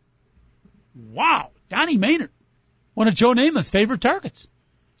 Wow. Donnie Maynard. One of Joe Namath's favorite targets.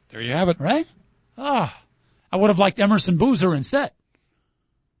 There you have it. Right? I would have liked Emerson Boozer instead.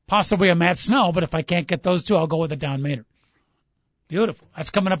 Possibly a Matt Snell, but if I can't get those two, I'll go with a Don Maynard. Beautiful. That's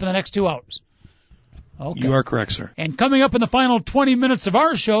coming up in the next 2 hours. Okay. You are correct, sir. And coming up in the final 20 minutes of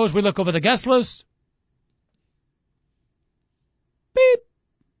our show as we look over the guest list. Beep,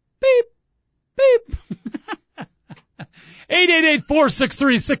 beep, beep.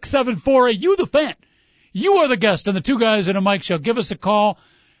 888-463-6748. You, the fan. You are the guest on the Two Guys and a Mic show. Give us a call.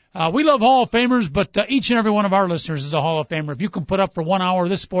 We love Hall of Famers, but each and every one of our listeners is a Hall of Famer. If you can put up for 1 hour of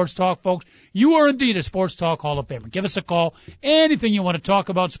this Sports Talk, folks, you are indeed a Sports Talk Hall of Famer. Give us a call. Anything you want to talk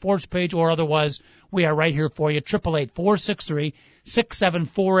about, sports page or otherwise, we are right here for you.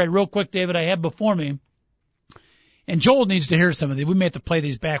 888-463-6748. Real quick, David, I have before me, and Joel needs to hear some of these. We may have to play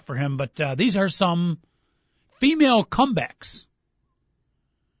these back for him, but these are some female comebacks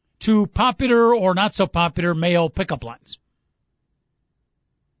to popular or not so popular male pickup lines.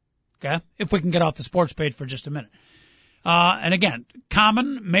 Okay, if we can get off the sports page for just a minute. And again,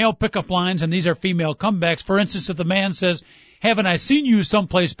 common male pickup lines, and these are female comebacks. For instance, if the man says, haven't I seen you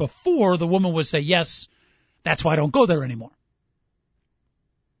someplace before? The woman would say, yes, that's why I don't go there anymore.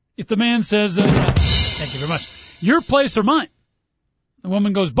 If the man says, thank you very much, your place or mine? The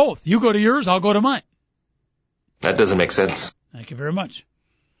woman goes, both. You go to yours, I'll go to mine. That doesn't make sense. Thank you very much.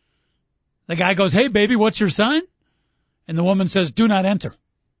 The guy goes, hey, baby, what's your sign? And the woman says, do not enter.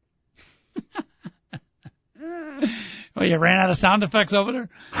 Well, you ran out of sound effects over there?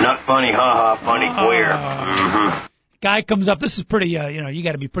 Not funny, ha-ha, funny, queer. Mm-hmm. Guy comes up. This is pretty, you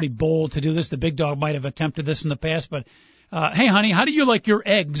got to be pretty bold to do this. The big dog might have attempted this in the past, but, hey, honey, how do you like your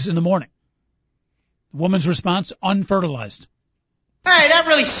eggs in the morning? The woman's response, unfertilized. Hey, that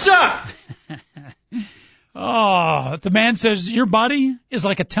really sucked. Oh, the man says, your body is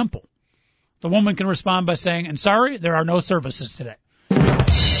like a temple. The woman can respond by saying, and sorry, there are no services today.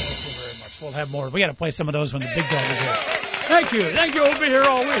 We'll have more. We got to play some of those when the big dog is here. Thank you. Thank you. Over here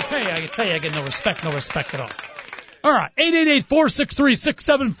all week. Hey, I can tell you I get no respect at all. All right.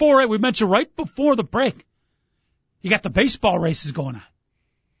 888-463-6748. We mentioned right before the break. You got the baseball races going on.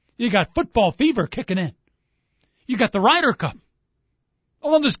 You got football fever kicking in. You got the Ryder Cup.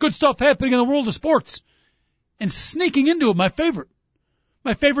 All of this good stuff happening in the world of sports. And sneaking into it, my favorite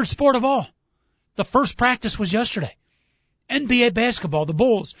sport of all. The first practice was yesterday. NBA basketball, the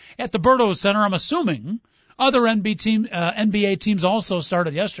Bulls at the Berto Center. I'm assuming other NBA teams also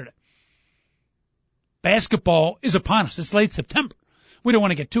started yesterday. Basketball is upon us. It's late September. We don't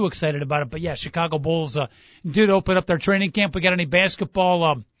want to get too excited about it, but yeah, Chicago Bulls did open up their training camp. We got any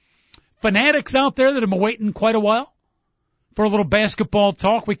basketball fanatics out there that have been waiting quite a while for a little basketball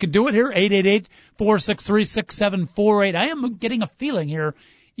talk? We can do it here. 888-463-6748. I am getting a feeling here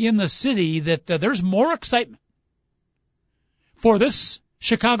in the city that there's more excitement for this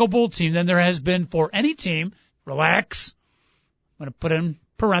Chicago Bull team than there has been for any team. Relax. I'm going to put in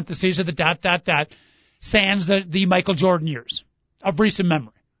parentheses of the ... sans the Michael Jordan years of recent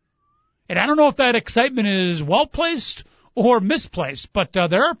memory. And I don't know if that excitement is well-placed or misplaced, but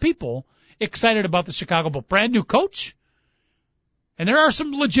there are people excited about the Chicago Bulls. Brand new coach, and there are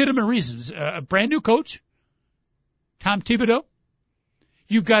some legitimate reasons. A brand new coach, Tom Thibodeau.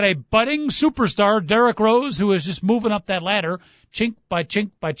 You've got a budding superstar, Derrick Rose, who is just moving up that ladder, chink by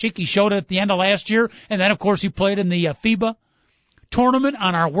chink by chink. He showed it at the end of last year, and then, of course, he played in the FIBA tournament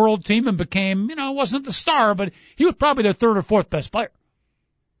on our world team and became, wasn't the star, but he was probably their third or fourth best player.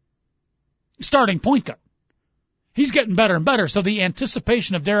 Starting point guard. He's getting better and better, so the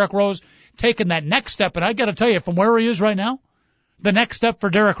anticipation of Derrick Rose taking that next step, and I got to tell you, from where he is right now, the next step for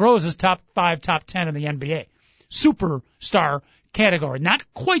Derrick Rose is top 5, top 10 in the NBA. Superstar category.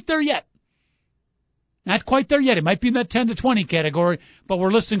 Not quite there yet. Not quite there yet. It might be in that 10 to 20 category, but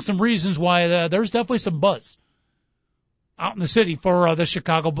we're listing some reasons why there's definitely some buzz out in the city for the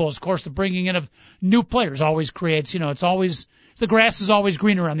Chicago Bulls. Of course, the bringing in of new players always creates, it's always, the grass is always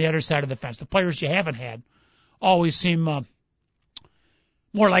greener on the other side of the fence. The players you haven't had always seem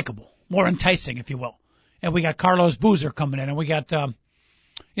more likable, more enticing, if you will. And we got Carlos Boozer coming in, and we got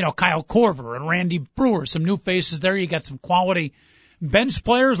Kyle Korver and Randy Brewer, some new faces there. You got some quality bench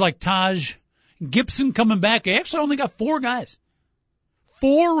players like Taj Gibson coming back. They actually only got 4 guys.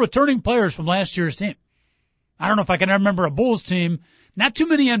 4 returning players from last year's team. I don't know if I can remember a Bulls team, not too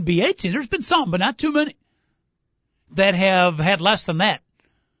many NBA teams. There's been some, but not too many that have had less than that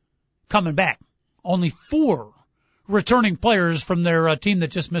coming back. Only 4 returning players from their team that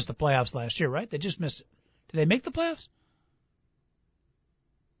just missed the playoffs last year, right? They just missed it. Did they make the playoffs?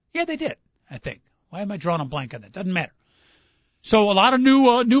 Yeah, they did, I think. Why am I drawing a blank on that? Doesn't matter. So a lot of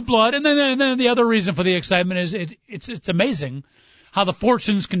new blood, and then the other reason for the excitement is it's amazing how the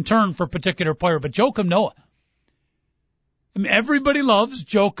fortunes can turn for a particular player. But Joakim Noah, I mean, everybody loves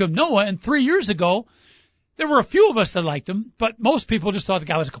Joakim Noah, and 3 years ago there were a few of us that liked him, but most people just thought the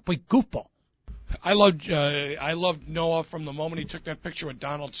guy was a complete goofball. I loved Noah from the moment he took that picture with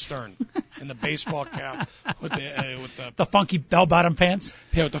Donald Stern in the baseball cap with the funky bell-bottom pants.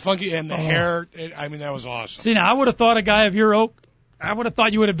 Yeah, with the funky and the hair. I mean, that was awesome. See, now I would have thought a guy of your ilk, I would have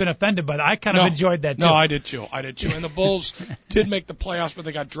thought you would have been offended, but I kind of enjoyed that too. No, I did too. And the Bulls did make the playoffs, but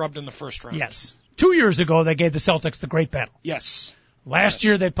they got drubbed in the first round. Yes. 2 years ago, they gave the Celtics the great battle. Yes. Last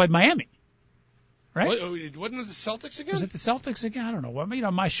year, they played Miami. Right? Wasn't it the Celtics again? Was it the Celtics again? I don't know. Well, you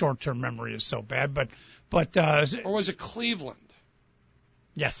know, my short-term memory is so bad, but or was it Cleveland?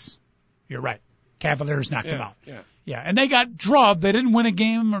 Yes, you're right. Cavaliers knocked them out. Yeah, and they got drubbed. They didn't win a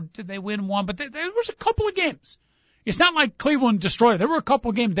game, or did they win one? But there was a couple of games. It's not like Cleveland destroyed it. There were a couple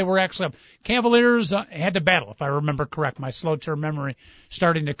of games they were actually up. Cavaliers had to battle, if I remember correct. My slow-term memory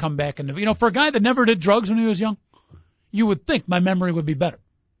starting to come back. And, you know, for a guy that never did drugs when he was young, you would think my memory would be better.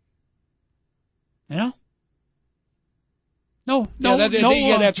 You know? No,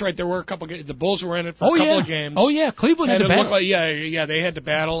 that's right. There were a couple games. The Bulls were in it for a couple of games. Oh, yeah. Cleveland had to battle. Looked like, they had to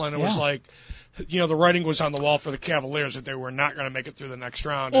battle, and it was like, you know, the writing was on the wall for the Cavaliers that they were not going to make it through the next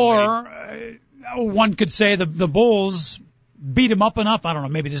round. Or one could say the Bulls beat them up enough. I don't know.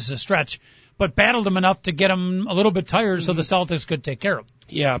 Maybe this is a stretch, but battled them enough to get them a little bit tired so the Celtics could take care of them.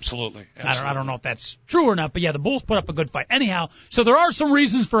 Yeah, absolutely. I don't know if that's true or not, but yeah, the Bulls put up a good fight. Anyhow, so there are some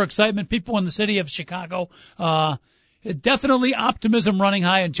reasons for excitement. People in the city of Chicago, definitely optimism running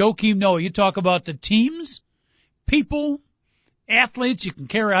high. And Joakim Noah, you talk about the teams, people, athletes you can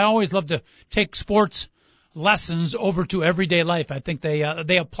carry. I always love to take sports lessons over to everyday life. I think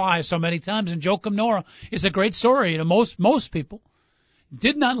they apply so many times. And Joakim Noah is a great story. You know, most people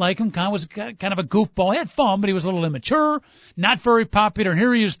did not like him. Was kind of a goofball. He had fun, but he was a little immature, not very popular. And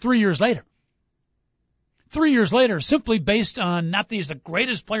here he is 3 years later. 3 years later, simply based on not that he's the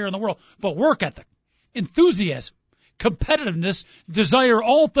greatest player in the world, but work ethic, enthusiasm, competitiveness, desire,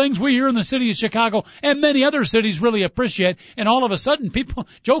 all things we here in the city of Chicago and many other cities really appreciate. And all of a sudden, people,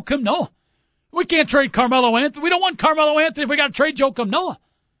 Joakim Noah. We can't trade Carmelo Anthony. We don't want Carmelo Anthony if we got to trade Joakim Noah.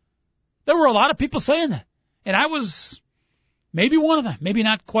 There were a lot of people saying that. And I was maybe one of them, maybe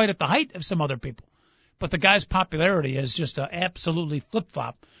not quite at the height of some other people. But the guy's popularity is just absolutely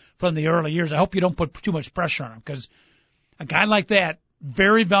flip-flop from the early years. I hope you don't put too much pressure on him because a guy like that,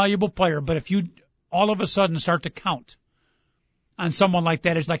 very valuable player, but if you all of a sudden start to count on someone like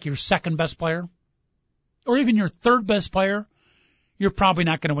that as like your second best player or even your third best player, you're probably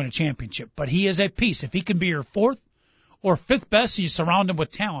not going to win a championship. But he is a piece. If he can be your fourth or fifth best, you surround him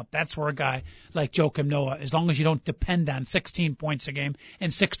with talent. That's where a guy like Joakim Noah, as long as you don't depend on 16 points a game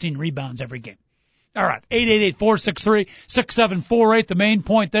and 16 rebounds every game. All right, 888-463-6748. The main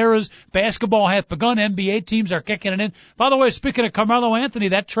point there is basketball hath begun. NBA teams are kicking it in. By the way, speaking of Carmelo Anthony,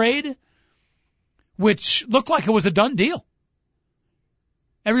 that trade, which looked like it was a done deal.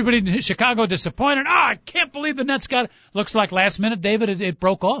 Everybody in Chicago disappointed. I can't believe the Nets got it. Looks like last minute, David, it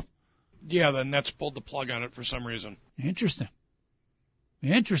broke off. Yeah, the Nets pulled the plug on it for some reason. Interesting.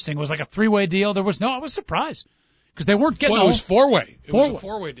 It was like a three-way deal. I was surprised because they weren't getting. Well, it was four-way. It was a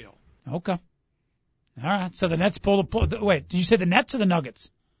four-way deal. Okay. All right. So the Nets pulled the plug. Wait, did you say the Nets or the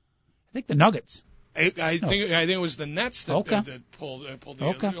Nuggets? I think the Nuggets. I think it was the Nets that pulled the.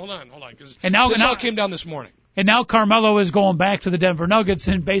 Okay. Hold on, because this all came down this morning. And now Carmelo is going back to the Denver Nuggets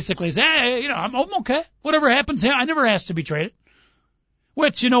and basically says, hey, I'm okay. Whatever happens here, I never asked to be traded.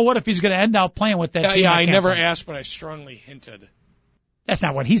 Which, you know what, if he's going to end up playing with that team. Yeah, I never asked, but I strongly hinted. That's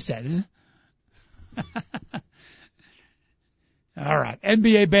not what he said, is it? All right.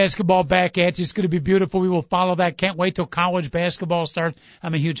 NBA basketball back at you. It's going to be beautiful. We will follow that. Can't wait till college basketball starts.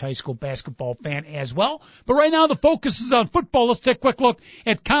 I'm a huge high school basketball fan as well. But right now the focus is on football. Let's take a quick look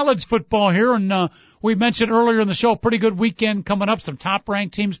at college football here. And we mentioned earlier in the show, pretty good weekend coming up. Some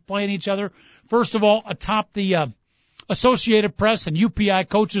top-ranked teams playing each other. First of all, atop the Associated Press and UPI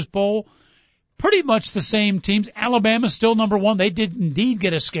Coaches Poll, pretty much the same teams. Alabama's still number one. They did indeed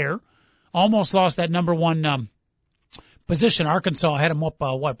get a scare. Almost lost that number one position. Arkansas had them up,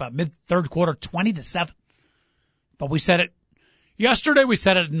 about mid-third quarter, 20-7. But we said it yesterday. We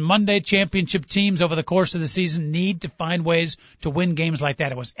said it in Monday. Championship teams over the course of the season need to find ways to win games like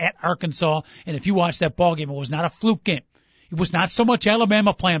that. It was at Arkansas, and if you watch that ball game, it was not a fluke game. It was not so much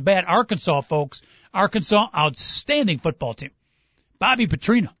Alabama playing bad. Arkansas, folks, outstanding football team. Bobby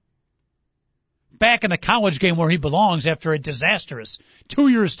Petrino, back in the college game where he belongs after a disastrous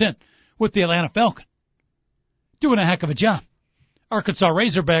 2-year stint with the Atlanta Falcons. Doing a heck of a job. Arkansas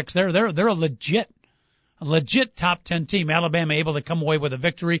Razorbacks, they're a legit top 10 team. Alabama able to come away with a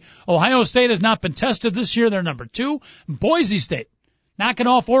victory. Ohio State has not been tested this year. They're number 2. Boise State knocking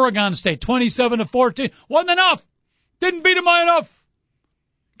off Oregon State 27-14. Wasn't enough. Didn't beat them by enough.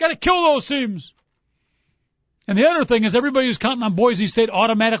 Got to kill those teams. And the other thing is everybody's counting on Boise State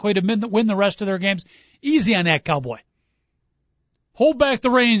automatically to win the rest of their games. Easy on that, Cowboy. hold back the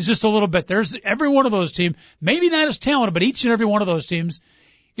reins just a little bit. There's every one of those teams, maybe not as talented, but each and every one of those teams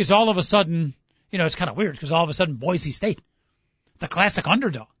is all of a sudden, it's kind of weird because all of a sudden Boise State, the classic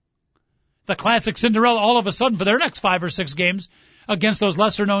underdog, the classic Cinderella, all of a sudden for their next 5 or 6 games against those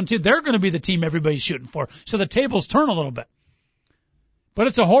lesser-known teams, they're going to be the team everybody's shooting for. So the tables turn a little bit. But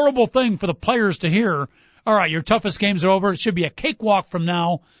it's a horrible thing for the players to hear, all right, your toughest games are over. It should be a cakewalk from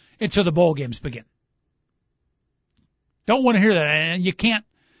now until the bowl games begin. Don't want to hear that. And you can't,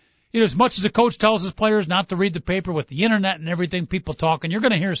 as much as a coach tells his players not to read the paper with the internet and everything, people talking, you're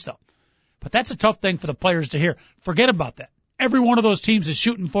going to hear stuff. But that's a tough thing for the players to hear. Forget about that. Every one of those teams is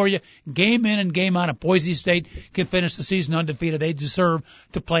shooting for you, game in and game out. If Boise State can finish the season undefeated, they deserve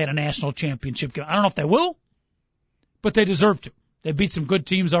to play in a national championship game. I don't know if they will, but they deserve to. They beat some good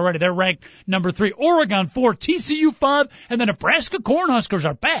teams already. They're ranked number 3. Oregon 4, TCU 5, and the Nebraska Cornhuskers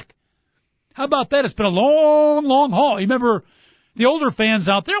are back. How about that? It's been a long, long haul. You remember the older fans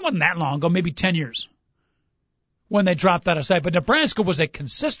out there, it wasn't that long ago, maybe 10 years, when they dropped out of sight. But Nebraska was a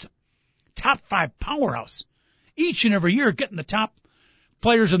consistent top 5 powerhouse. Each and every year getting the top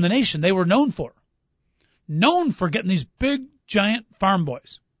players in the nation they were known for. Known for getting these big, giant farm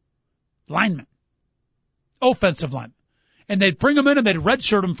boys, linemen, offensive linemen. And they'd bring them in and they'd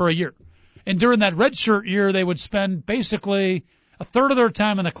redshirt them for a year. And during that redshirt year, they would spend basically a third of their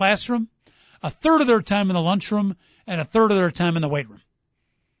time in the classroom, a third of their time in the lunchroom, and a third of their time in the weight room.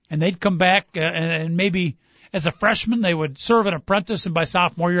 And they'd come back and maybe as a freshman, they would serve an apprentice, and by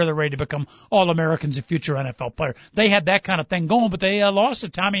sophomore year, they're ready to become All-Americans and future NFL player. They had that kind of thing going, but they lost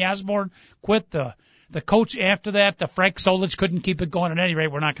it. Tommy Osborne quit. The coach after that, Frank Solich, couldn't keep it going. At any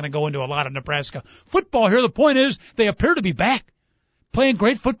rate, we're not going to go into a lot of Nebraska football here. The point is, they appear to be back, playing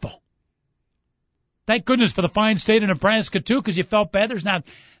great football. Thank goodness for the fine state of Nebraska, too, because you felt bad. There's not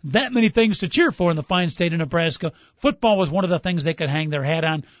that many things to cheer for in the fine state of Nebraska. Football was one of the things they could hang their hat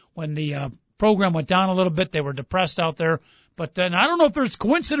on. When the program went down a little bit, they were depressed out there. But I don't know if there's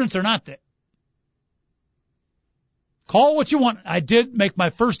coincidence or not. Call it what you want. I did make my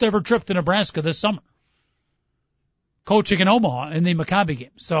first ever trip to Nebraska this summer, coaching in Omaha in the Maccabi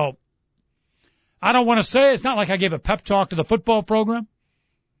game. So I don't want to say, it's not like I gave a pep talk to the football program.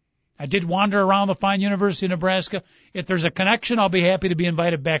 I did wander around the fine University of Nebraska. If there's a connection, I'll be happy to be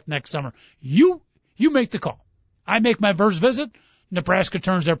invited back next summer. You make the call. I make my first visit. Nebraska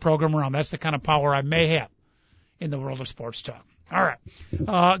turns their program around. That's the kind of power I may have in the world of sports talk. All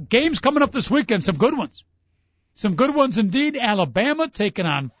right. Games coming up this weekend. Some good ones. Some good ones indeed. Alabama taking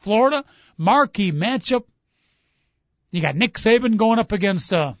on Florida. Marquee matchup. You got Nick Saban going up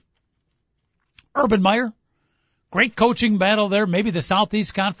against Urban Meyer. Great coaching battle there. Maybe the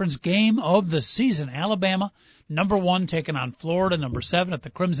Southeast Conference game of the season. Alabama, number 1, taking on Florida, number 7 at the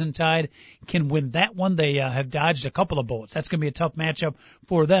Crimson Tide. Can win that one. They have dodged a couple of bullets. That's going to be a tough matchup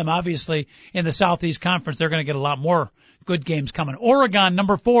for them. Obviously, in the Southeast Conference, they're going to get a lot more good games coming. Oregon,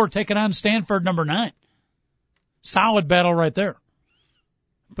 number 4, taking on Stanford, number 9. Solid battle right there.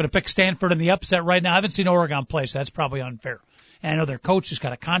 But I pick Stanford in the upset right now. I haven't seen Oregon play, so that's probably unfair. And I know their coach has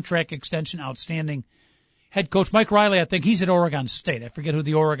got a contract extension, outstanding head coach. Mike Riley, I think he's at Oregon State. I forget who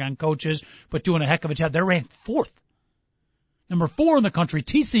the Oregon coach is, but doing a heck of a job. They're ranked 4th. Number 4 in the country,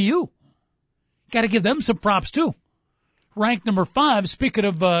 TCU. Got to give them some props, too. Ranked number 5, speaking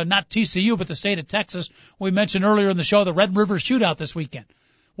of not TCU, but the state of Texas. We mentioned earlier in the show the Red River Shootout this weekend.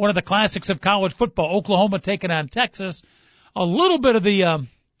 One of the classics of college football. Oklahoma taking on Texas. A little bit of the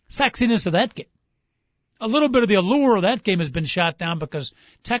sexiness of that game. A little bit of the allure of that game has been shot down because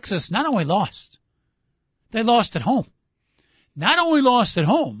Texas not only lost, they lost at home. Not only lost at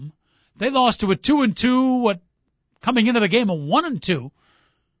home, they lost to a 2-2, coming into the game a 1-2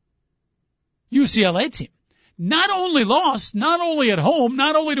 UCLA team. Not only lost, not only at home,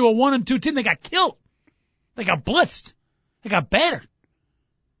 not only to a 1-2 team, they got killed. They got blitzed. They got battered.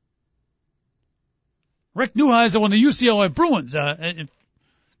 Rick Neuheisel and the UCLA Bruins,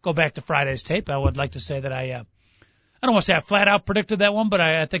 go back to Friday's tape. I would like to say that I don't want to say I flat out predicted that one, but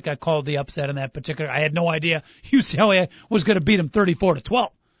I think I called the upset in that particular. I had no idea UCLA was going to beat them 34-12,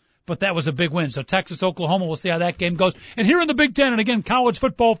 but that was a big win. So Texas, Oklahoma, we'll see how that game goes. And here in the Big Ten, and again, college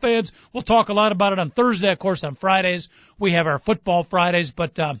football fans, we'll talk a lot about it on Thursday. Of course, on Fridays, we have our football Fridays,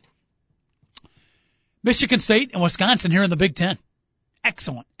 but Michigan State and Wisconsin here in the Big Ten.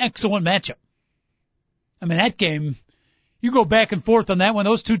 Excellent matchup. I mean, that game, you go back and forth on that one.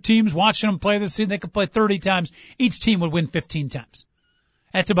 Those two teams, watching them play this season, they could play 30 times. Each team would win 15 times.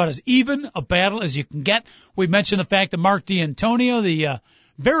 That's about as even a battle as you can get. We mentioned the fact that Mark D'Antonio, the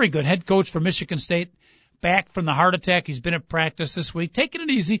very good head coach for Michigan State, back from the heart attack. He's been at practice this week. Taking it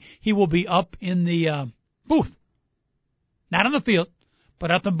easy. He will be up in the booth. Not on the field,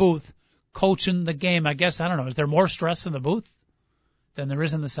 but at the booth, coaching the game. I guess, I don't know, is there more stress in the booth than there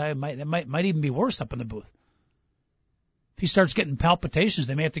is in the side? It might even be worse up in the booth. If he starts getting palpitations,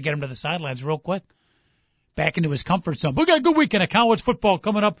 they may have to get him to the sidelines real quick. Back into his comfort zone. We got a good weekend of college football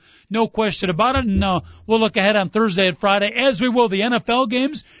coming up, no question about it. And we'll look ahead on Thursday and Friday, as we will the NFL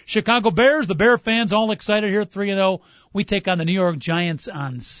games. Chicago Bears, the Bear fans all excited here, 3-0. We take on the New York Giants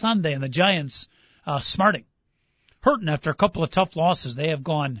on Sunday, and the Giants smarting, hurting after a couple of tough losses. They have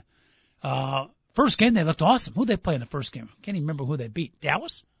gone. First game they looked awesome. Who'd they play in the first game? Can't even remember who they beat.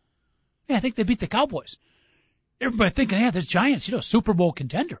 Dallas? Yeah, I think they beat the Cowboys. Everybody thinking, yeah, this Giants, Super Bowl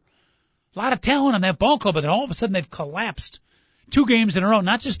contender. A lot of talent on that ball club, but then all of a sudden they've collapsed 2 games in a row.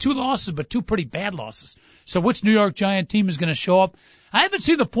 Not just 2 losses, but 2 pretty bad losses. So which New York Giant team is going to show up? I haven't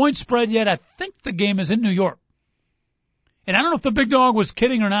seen the point spread yet. I think the game is in New York. And I don't know if the big dog was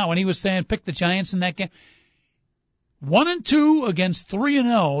kidding or not when he was saying pick the Giants in that game. 1-2 against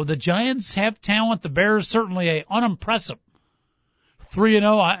 3-0. The Giants have talent. The Bears certainly a unimpressive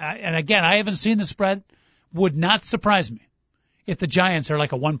 3-0. And again, I haven't seen the spread. Would not surprise me if the Giants are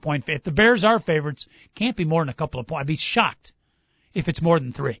like a 1-point favorite. If the Bears are favorites, can't be more than a couple of points. I'd be shocked if it's more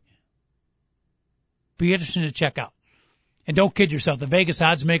than 3. Be interesting to check out. And don't kid yourself. The Vegas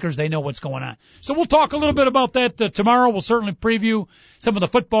odds makers, they know what's going on. So we'll talk a little bit about that tomorrow. We'll certainly preview some of the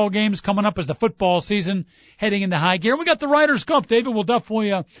football games coming up as the football season heading into high gear. And we got the Ryder's Cup. David will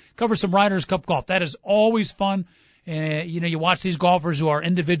definitely cover some Ryder's Cup golf. That is always fun. You watch these golfers who are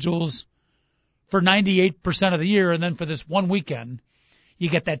individuals for 98% of the year, and then for this one weekend, you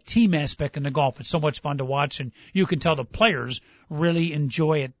get that team aspect in the golf. It's so much fun to watch, and you can tell the players really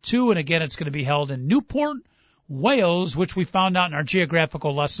enjoy it too. And again, it's going to be held in Newport, Wales, which we found out in our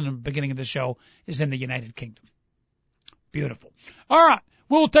geographical lesson at the beginning of the show is in the United Kingdom. Beautiful. All right.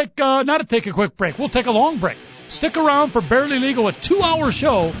 We'll take, not to take a quick break. We'll take a long break. Stick around for Barely Legal, a 2-hour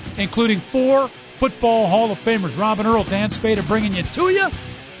show, including 4 football Hall of Famers. Robin Earl, Dan Spader bringing you to you.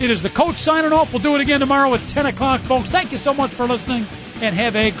 It is the coach signing off. We'll do it again tomorrow at 10 o'clock, folks. Thank you so much for listening, and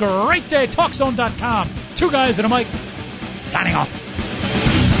have a great day. TalkZone.com. 2 guys and a mic signing off.